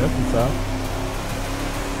chat. That's what's up.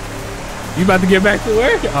 You about to get back to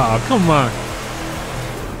work? Oh, come on.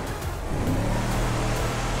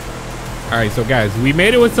 All right, so guys, we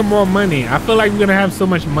made it with some more money. I feel like we're gonna have so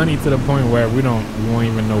much money to the point where we won't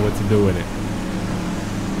even know what to do with it.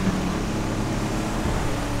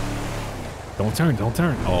 Don't turn, don't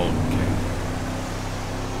turn. Oh, okay.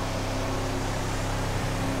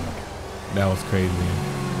 That was crazy.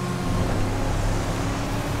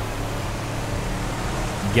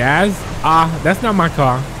 Gas? That's not my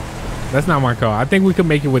car. That's not my car. I think we could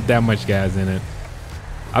make it with that much gas in it.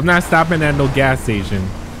 I'm not stopping at no gas station.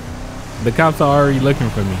 The cops are already looking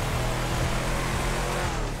for me.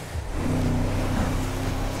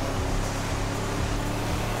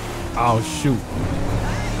 Oh, shoot.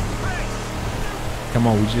 Come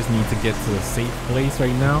on, we just need to get to a safe place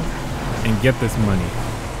right now and get this money.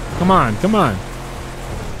 Come on, come on.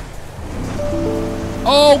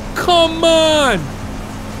 Oh, come on.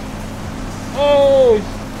 Oh.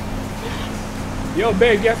 Yo,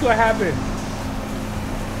 babe, guess what happened?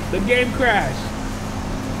 The game crashed.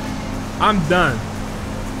 I'm done.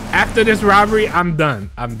 After this robbery, I'm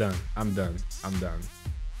done. I'm done. I'm done. I'm done.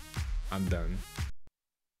 I'm done.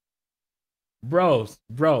 Bros.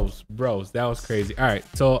 That was crazy. All right.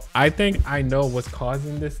 So I think I know what's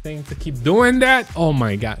causing this thing to keep doing that. Oh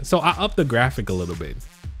my God. So I upped the graphic a little bit.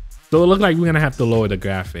 So it looked like we're going to have to lower the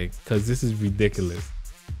graphic because this is ridiculous.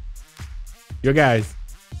 Yo, guys.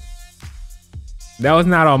 That was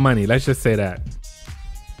not our money. Let's just say that.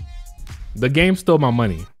 The game stole my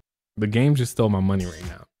money. The game just stole my money right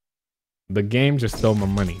now. The game just stole my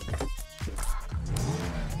money.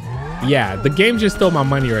 Yeah, the game just stole my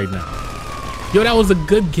money right now. Yo, that was a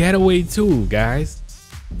good getaway too, guys.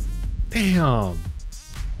 Damn.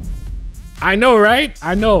 I know, right?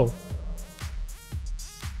 I know.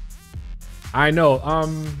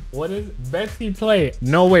 What is it? Betsy Play?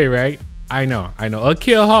 No way, right? I know.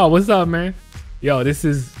 Akil Hall, what's up, man? Yo, this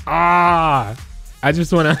is I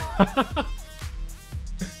just wanna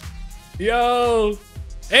Yo,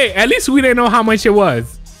 hey, at least we didn't know how much it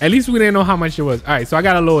was. All right, so I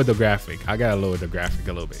gotta lower the graphic. A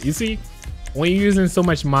little bit. You see, when you're using so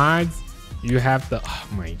much mods, you have to. Oh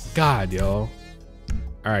my God, yo.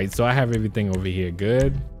 All right, so I have everything over here.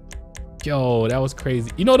 Good. Yo, that was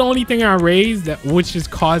crazy. You know, the only thing I raised which is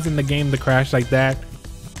causing the game to crash like that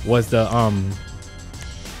was the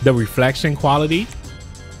reflection quality.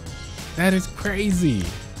 That is crazy.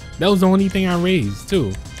 That was the only thing I raised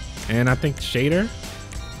too. And I think shader.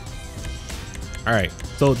 All right,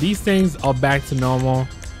 so these things are back to normal,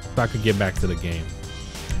 so I could get back to the game.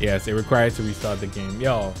 Yes, it requires to restart the game.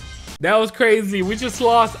 Yo, that was crazy. We just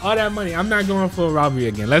lost all that money. I'm not going for a robbery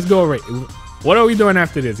again. Let's go. What are we doing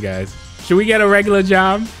after this, guys? Should we get a regular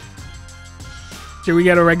job?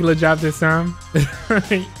 This time?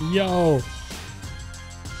 Yo.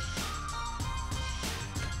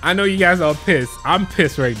 I know you guys are pissed. I'm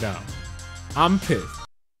pissed right now. I'm pissed.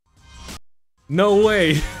 No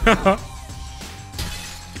way.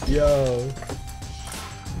 Yo,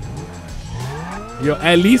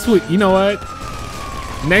 at least you know what?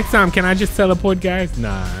 Next time, can I just teleport, guys?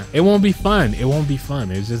 Nah, it won't be fun.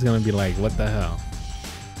 It's just gonna be like, what the hell?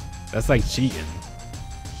 That's like cheating.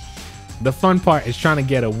 The fun part is trying to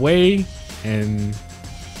get away, and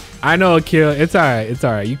I know, Akil, it's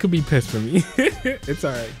all right. You could be pissed for me. It's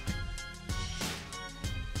all right.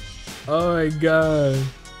 Oh my God.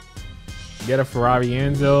 Get a Ferrari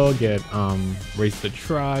Enzo, race the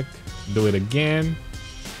truck, do it again.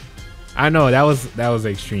 I know that was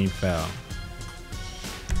extreme fail.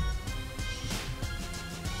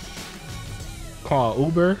 Call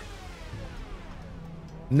Uber.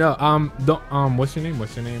 No, what's your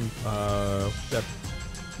name?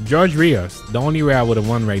 George Rios. The only way I would have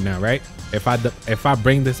won right now, right? If I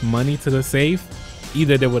bring this money to the safe,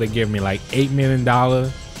 either they would have given me like $8 million,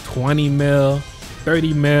 20 mil,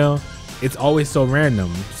 30 mil. It's always so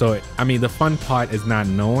random. So I mean, the fun part is not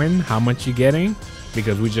knowing how much you're getting.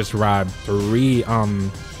 because we just robbed 3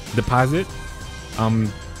 deposit.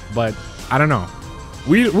 But I don't know.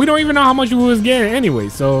 We don't even know how much we was getting anyway,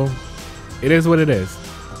 so it is what it is.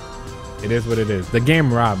 It is what it is. The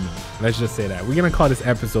game robbed me. Let's just say that. We're gonna call this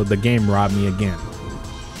episode "The Game Robbed Me Again."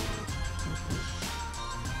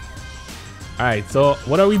 All right, so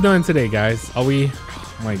what are we doing today, guys? Are we?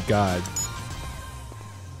 Oh my God.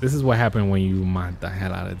 This is what happened when you mod the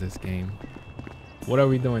hell out of this game. What are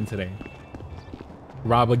we doing today?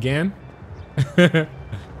 Rob again?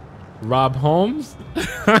 Rob Holmes?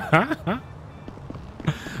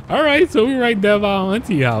 All right, so we right there by our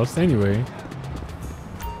auntie house anyway.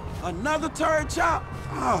 Another turd chop?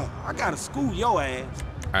 Oh, I gotta school your ass.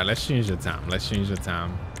 All right, let's change the time. Let's change the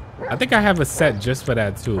time. I think I have a set just for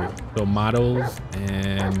that too. So models,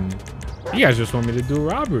 and you guys just want me to do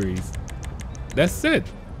robberies. That's it.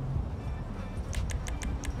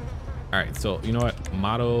 All right, so you know what?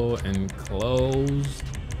 Model and clothes.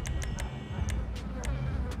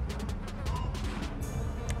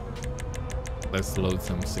 Let's load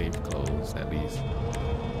some safe clothes at least.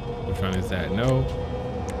 Which one is that? No.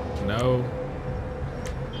 No.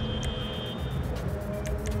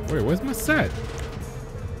 Wait, where's my set?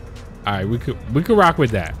 All right, we could rock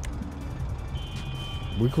with that.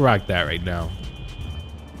 We could rock that right now.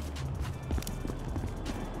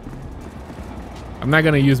 I'm not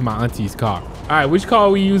gonna use my auntie's car. All right, which car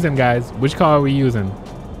are we using, guys? Which car are we using?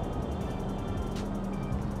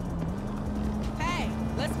 Hey,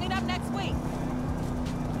 let's meet up next week.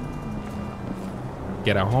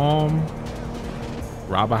 Get a home.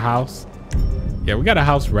 Rob a house. Yeah, we got a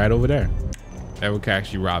house right over there that we can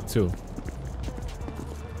actually rob too.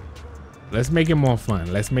 Let's make it more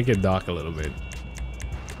fun. Let's make it dark a little bit.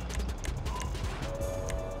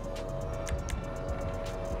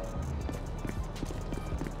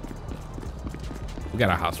 We got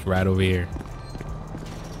a house right over here.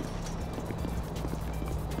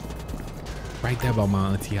 Right there by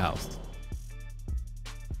my auntie house.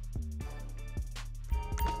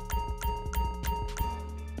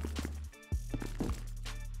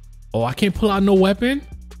 Oh, I can't pull out no weapon?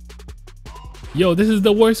 Yo, this is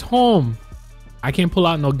the worst home. I can't pull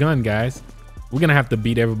out no gun, guys. We're gonna have to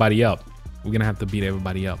beat everybody up. We're gonna have to beat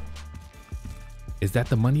everybody up. Is that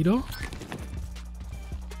the money though?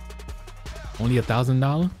 Only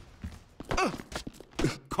 $1,000?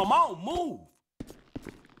 Come on, move.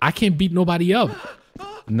 I can't beat nobody up.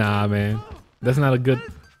 Nah, man. That's not a good...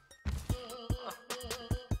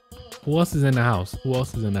 Who else is in the house? Who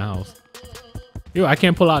else is in the house? Yo, I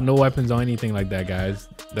can't pull out no weapons or anything like that, guys.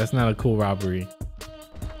 That's not a cool robbery.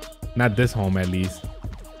 Not this home, at least.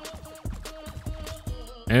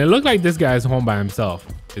 And it looked like this guy's home by himself.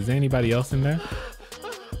 Is there anybody else in there?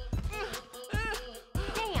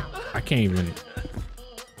 Damn. I can't even...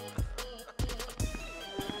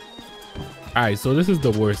 All right, so this is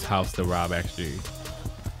the worst house to rob, actually.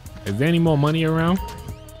 Is there any more money around?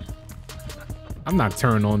 I'm not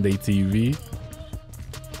turning on the TV.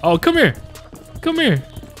 Oh, come here. Come here.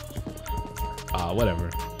 Whatever.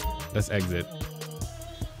 Let's exit.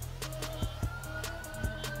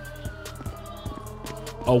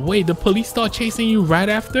 Oh, wait, the police start chasing you right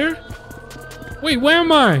after? Wait, where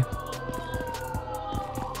am I?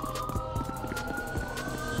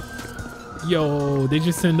 Yo, they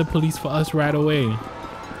just send the police for us right away.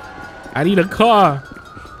 I need a car.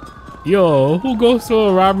 Yo, who goes to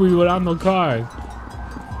a robbery without no car?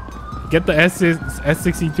 Get the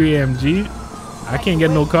S63 AMG. I can't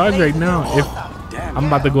get no cars right now. If I'm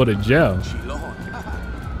about to go to jail.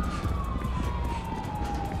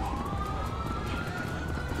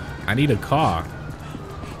 I need a car.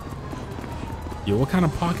 Yo, what kind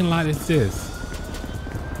of parking lot is this?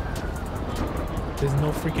 There's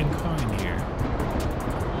no freaking car in here.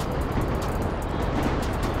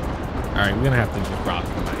 All right, we're gonna have to just rob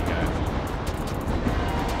somebody, guys.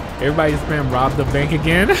 Everybody's been robbed the bank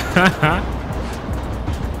again.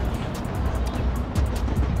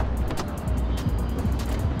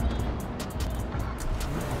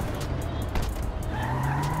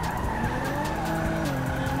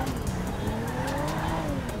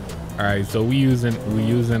 All right, so we're using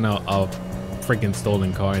a freaking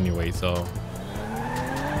stolen car anyway, so.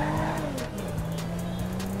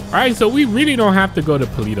 All right, so we really don't have to go to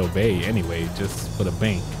Paleto Bay anyway, just for the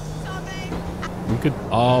bank. We could,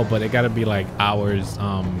 oh, but it gotta be like hours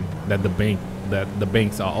that the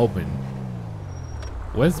banks are open.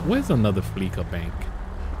 Where's another Fleeca bank?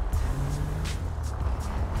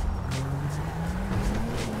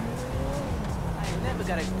 I never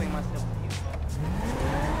gotta explain myself to you.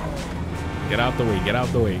 Get out the way, get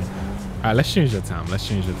out the way. All right, let's change the time. Let's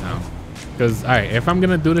change the time. Because, all right, if I'm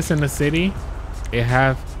gonna do this in the city, it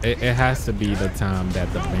has to be the time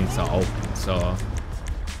that the banks are open. So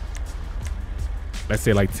let's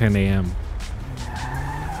say like 10 a.m.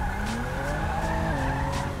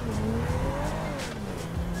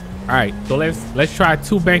 All right, so let's try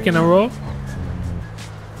 2 bank in a row.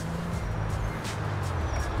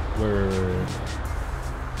 Word.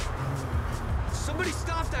 Somebody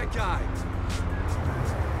stop that guy.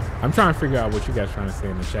 I'm trying to figure out what you guys trying to say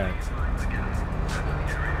in the chat.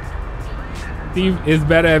 Steve is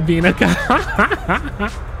better at being a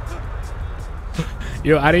cop.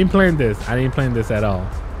 Yo, I didn't plan this. I didn't plan this at all.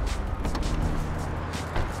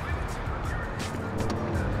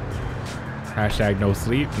 Hashtag no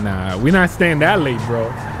sleep. Nah, we're not staying that late,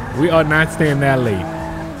 bro. We are not staying that late.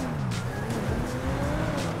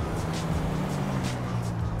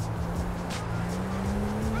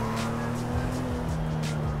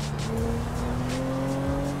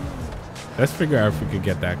 Let's figure out if we could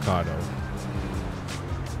get that car though.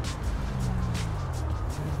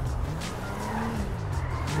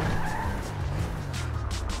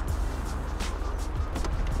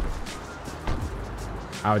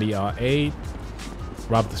 Audi R8.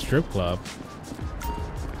 Rob the strip club.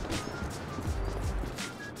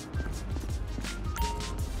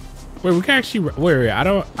 Wait, we can actually wait. I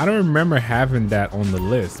don't remember having that on the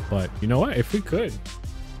list, but you know what? If we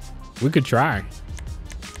could try.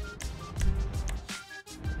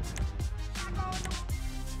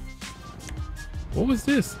 What was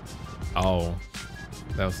this? Oh,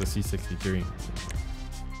 that was the C63.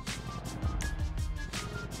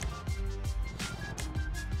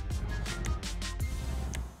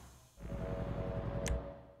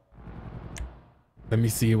 Let me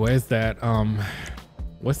see. Where's that?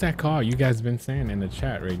 What's that car you guys been saying in the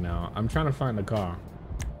chat right now? I'm trying to find the car.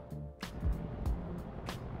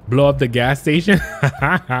 Blow up the gas station?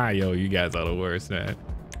 Yo, you guys are the worst, man.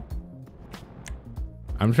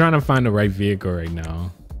 I'm trying to find the right vehicle right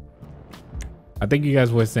now. I think you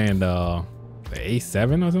guys were saying the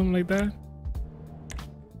A7 or something like that.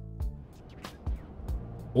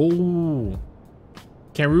 Oh,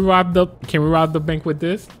 can we rob the bank with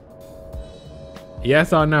this?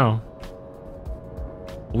 Yes or no?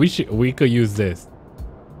 We could use this.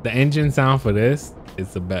 The engine sound for this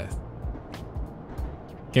is the best.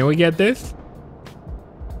 Can we get this?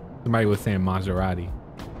 Somebody was saying Maserati.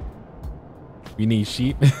 We need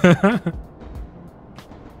sheep.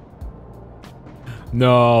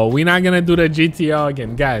 No, we're not gonna do the GTR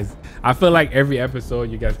again, guys. I feel like every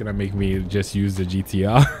episode you guys gonna make me just use the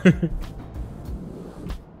GTR.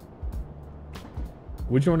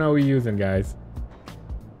 Which one are we using, guys?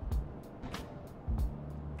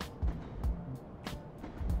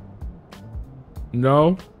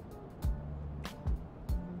 No.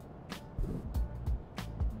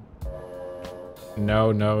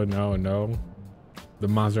 No. The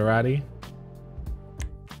Maserati.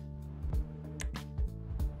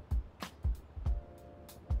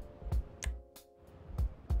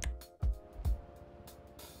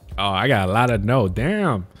 Oh, I got a lot of no.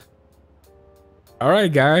 Damn. All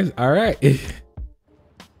right, guys. All right.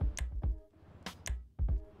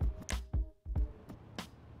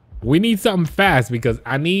 We need something fast because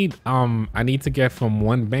I need to get from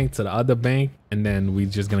one bank to the other bank, and then we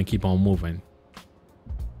just gonna keep on moving.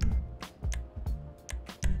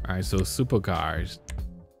 All right, so supercars.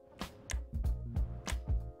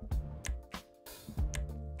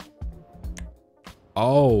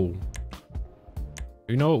 Oh,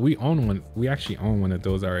 you know what? We own one. We actually own one of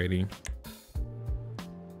those already.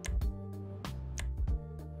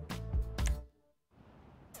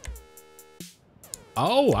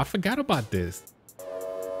 Oh, I forgot about this.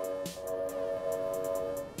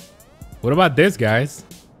 What about this, guys?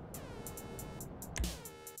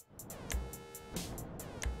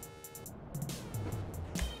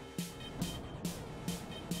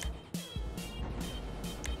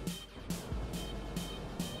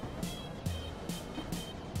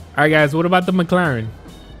 All right, guys, what about the McLaren?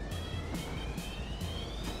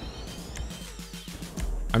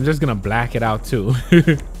 I'm just gonna black it out too.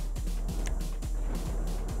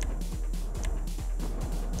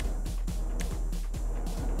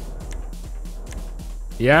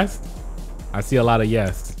 Yes? I see a lot of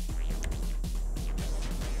yes.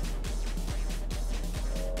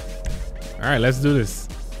 All right, let's do this.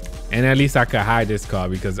 And at least I could hide this car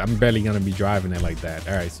because I'm barely gonna be driving it like that.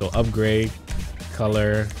 All right, so upgrade,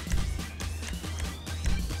 color.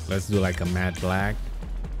 Let's do like a matte black.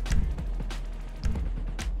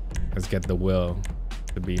 Let's get the wheel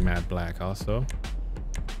to be matte black also.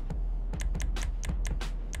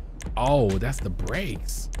 Oh, that's the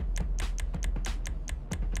brakes.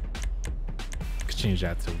 Change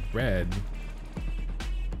that to red.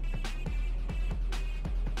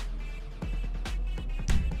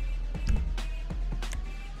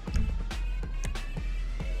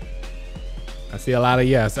 I see a lot of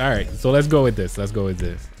yes. All right, so let's go with this. Let's go with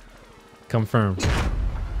this. Confirm.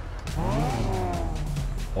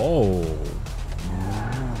 Oh.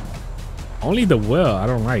 Only the wheel I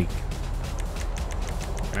don't like.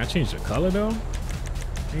 Can I change the color though?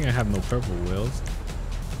 I think I have no purple wheels.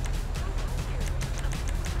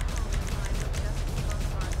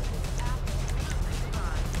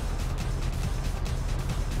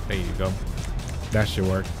 There you go. That should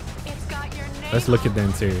work. Let's look at the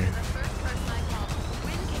interior.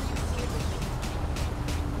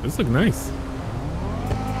 This looks nice.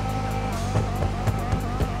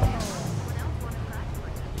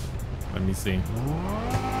 Let me see.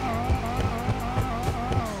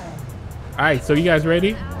 All right, so you guys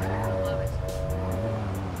ready?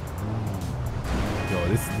 Yo,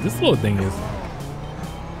 this little thing is.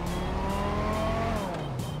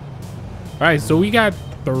 All right, so we got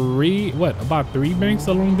about three banks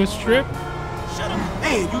along this strip. Shut up.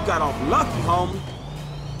 Man, you got off lucky, homie.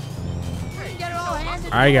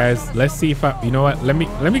 All right, guys, let's see if you know what? Let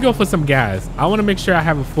me go for some gas. I want to make sure I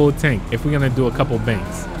have a full tank if we're gonna do a couple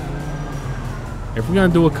banks. If we're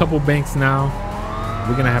gonna do a couple banks now,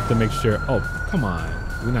 we're gonna have to make sure. Oh, come on,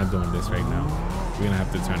 we're not doing this right now. We're gonna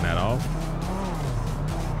have to turn that off.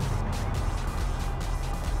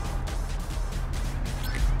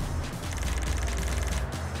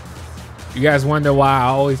 You guys wonder why I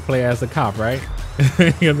always play as a cop, right?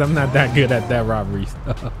 Because I'm not that good at that robbery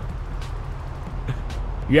stuff.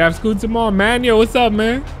 You have school tomorrow, man. Yo, what's up,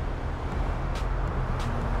 man?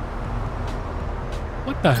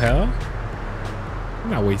 What the hell? I'm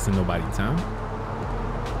not wasting nobody's time.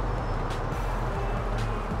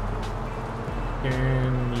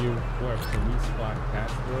 Can you work police spot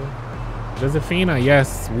Castro? Josephina,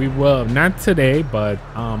 yes, we will. Not today, but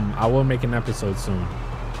I will make an episode soon.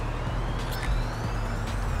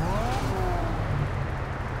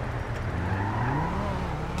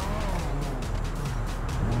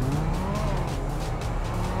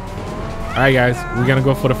 All right, guys, we're gonna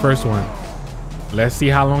go for the first one. Let's see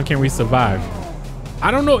how long can we survive. I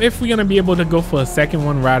don't know if we're gonna be able to go for a second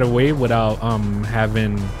one right away without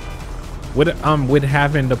having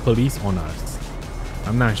the police on us.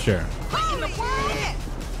 I'm not sure.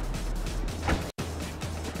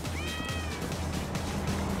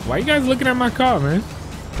 Why you guys looking at my car, man?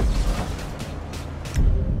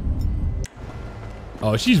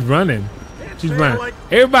 Oh, she's running. She's running.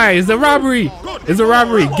 Everybody, it's a robbery. It's a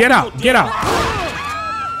robbery. Get out. Get out.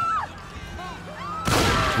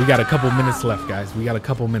 We got a couple minutes left, guys. We got a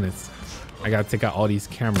couple minutes. I got to take out all these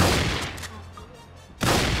cameras. All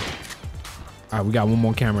right, we got one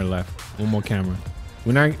more camera left. One more camera.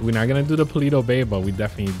 We're not going to do the Paleto Bay, but we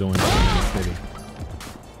definitely doing it in the city.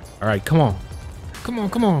 All right, come on. Come on,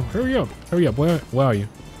 come on. Hurry up. Hurry up. Where are you?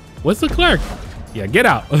 What's the clerk? Yeah, get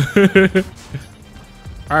out. All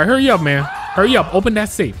right, hurry up, man. Hurry up. Open that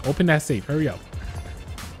safe. Open that safe. Hurry up.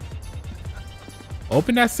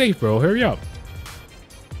 Open that safe, bro. Hurry up.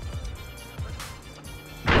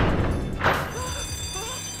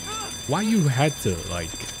 Why you had to, like...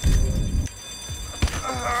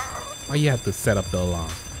 Why you have to set up the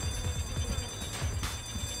alarm?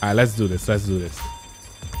 All right, let's do this. Let's do this.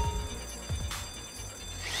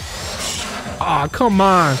 Oh, come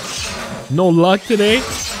on. No luck today?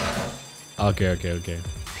 Okay, okay, okay.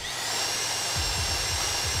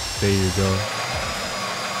 There you go.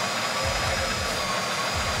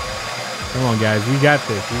 Come on, guys. We got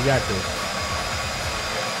this. We got this.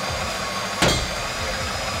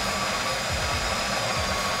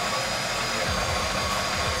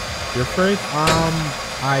 Your first,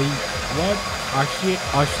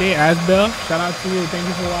 Ashay Asbel. Shout out to you. Thank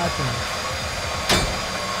you for watching.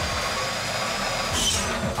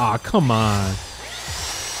 Ah, come on.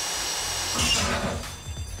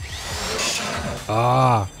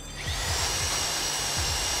 Ah.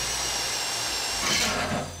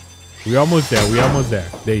 We almost there. We almost there.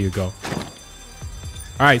 There you go. All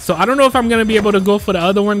right. So I don't know if I'm going to be able to go for the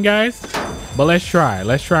other one, guys, but let's try.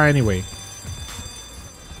 Let's try anyway.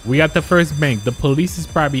 We got the first bank. The police is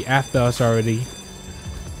probably after us already.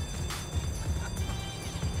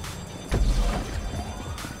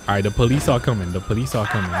 All right, the police are coming. The police are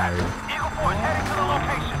coming. All right.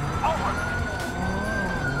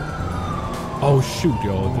 Oh shoot,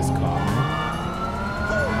 yo, this car, man.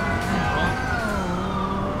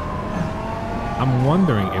 I'm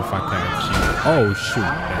wondering if I can actually. Oh shoot,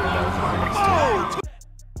 that was nice too.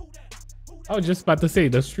 I was just about to say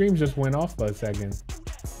the stream just went off for a second.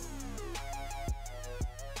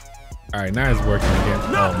 All right, now it's working again.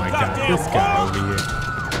 Oh my god, this guy over here.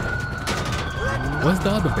 What's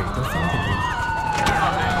the other bank? What's the other bank?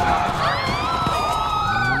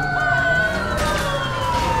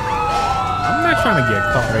 trying to get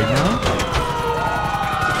caught right now.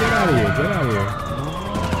 Get out of here. Get out of here.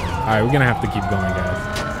 All right, we're gonna have to keep going,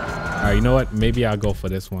 guys. All right, you know what? Maybe I'll go for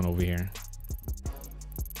this one over here.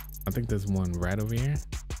 I think there's one right over here.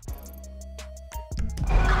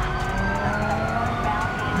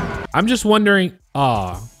 I'm just wondering.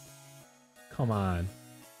 Oh, come on.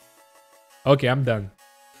 Okay, I'm done.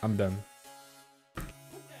 I'm done.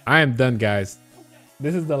 I am done, guys.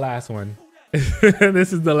 This is the last one.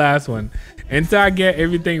 This is the last one. Until I get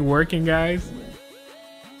everything working, guys.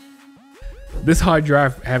 This hard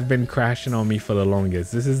drive have been crashing on me for the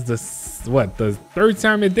longest. This is the third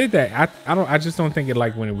time it did that. I just don't think it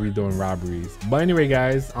like when we're doing robberies. But anyway,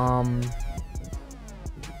 guys,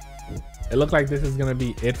 it looked like this is gonna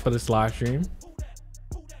be it for this live stream.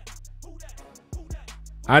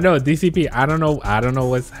 I know DCP. I don't know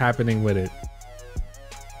what's happening with it.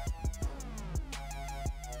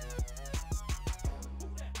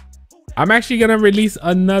 I'm actually gonna release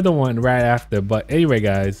another one right after. But anyway,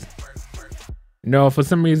 guys, no, for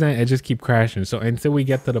some reason it just keep crashing. So until we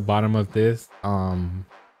get to the bottom of this, I'll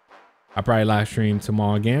probably live stream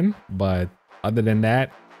tomorrow again. But other than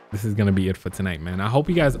that, this is gonna be it for tonight, man. I hope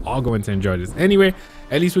you guys all going to enjoy this. Anyway,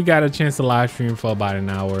 at least we got a chance to live stream for about an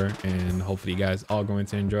hour, and hopefully you guys all going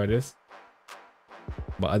to enjoy this.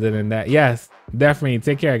 But other than that, yes, definitely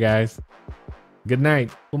take care, guys. Good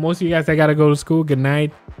night. For most of you guys that gotta go to school, good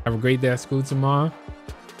night. Have a great day at school tomorrow.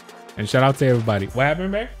 And shout out to everybody. What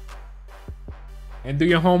happened, Bear? And do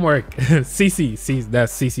your homework. CC,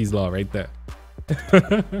 that's CC's law right there.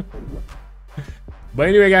 But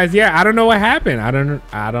anyway, guys, yeah, I don't know what happened. I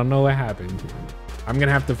don't know what happened. I'm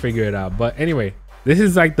gonna have to figure it out. But anyway, this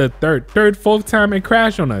is like the fourth time it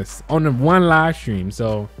crashed on us on the one live stream.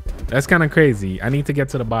 So that's kind of crazy. I need to get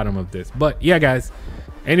to the bottom of this. But yeah, guys.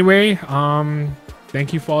 Anyway,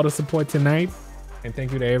 thank you for all the support tonight. And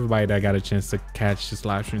thank you to everybody that got a chance to catch this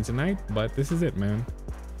live stream tonight. But this is it, man.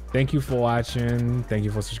 Thank you for watching. Thank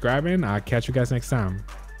you for subscribing. I'll catch you guys next time.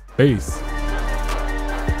 Peace.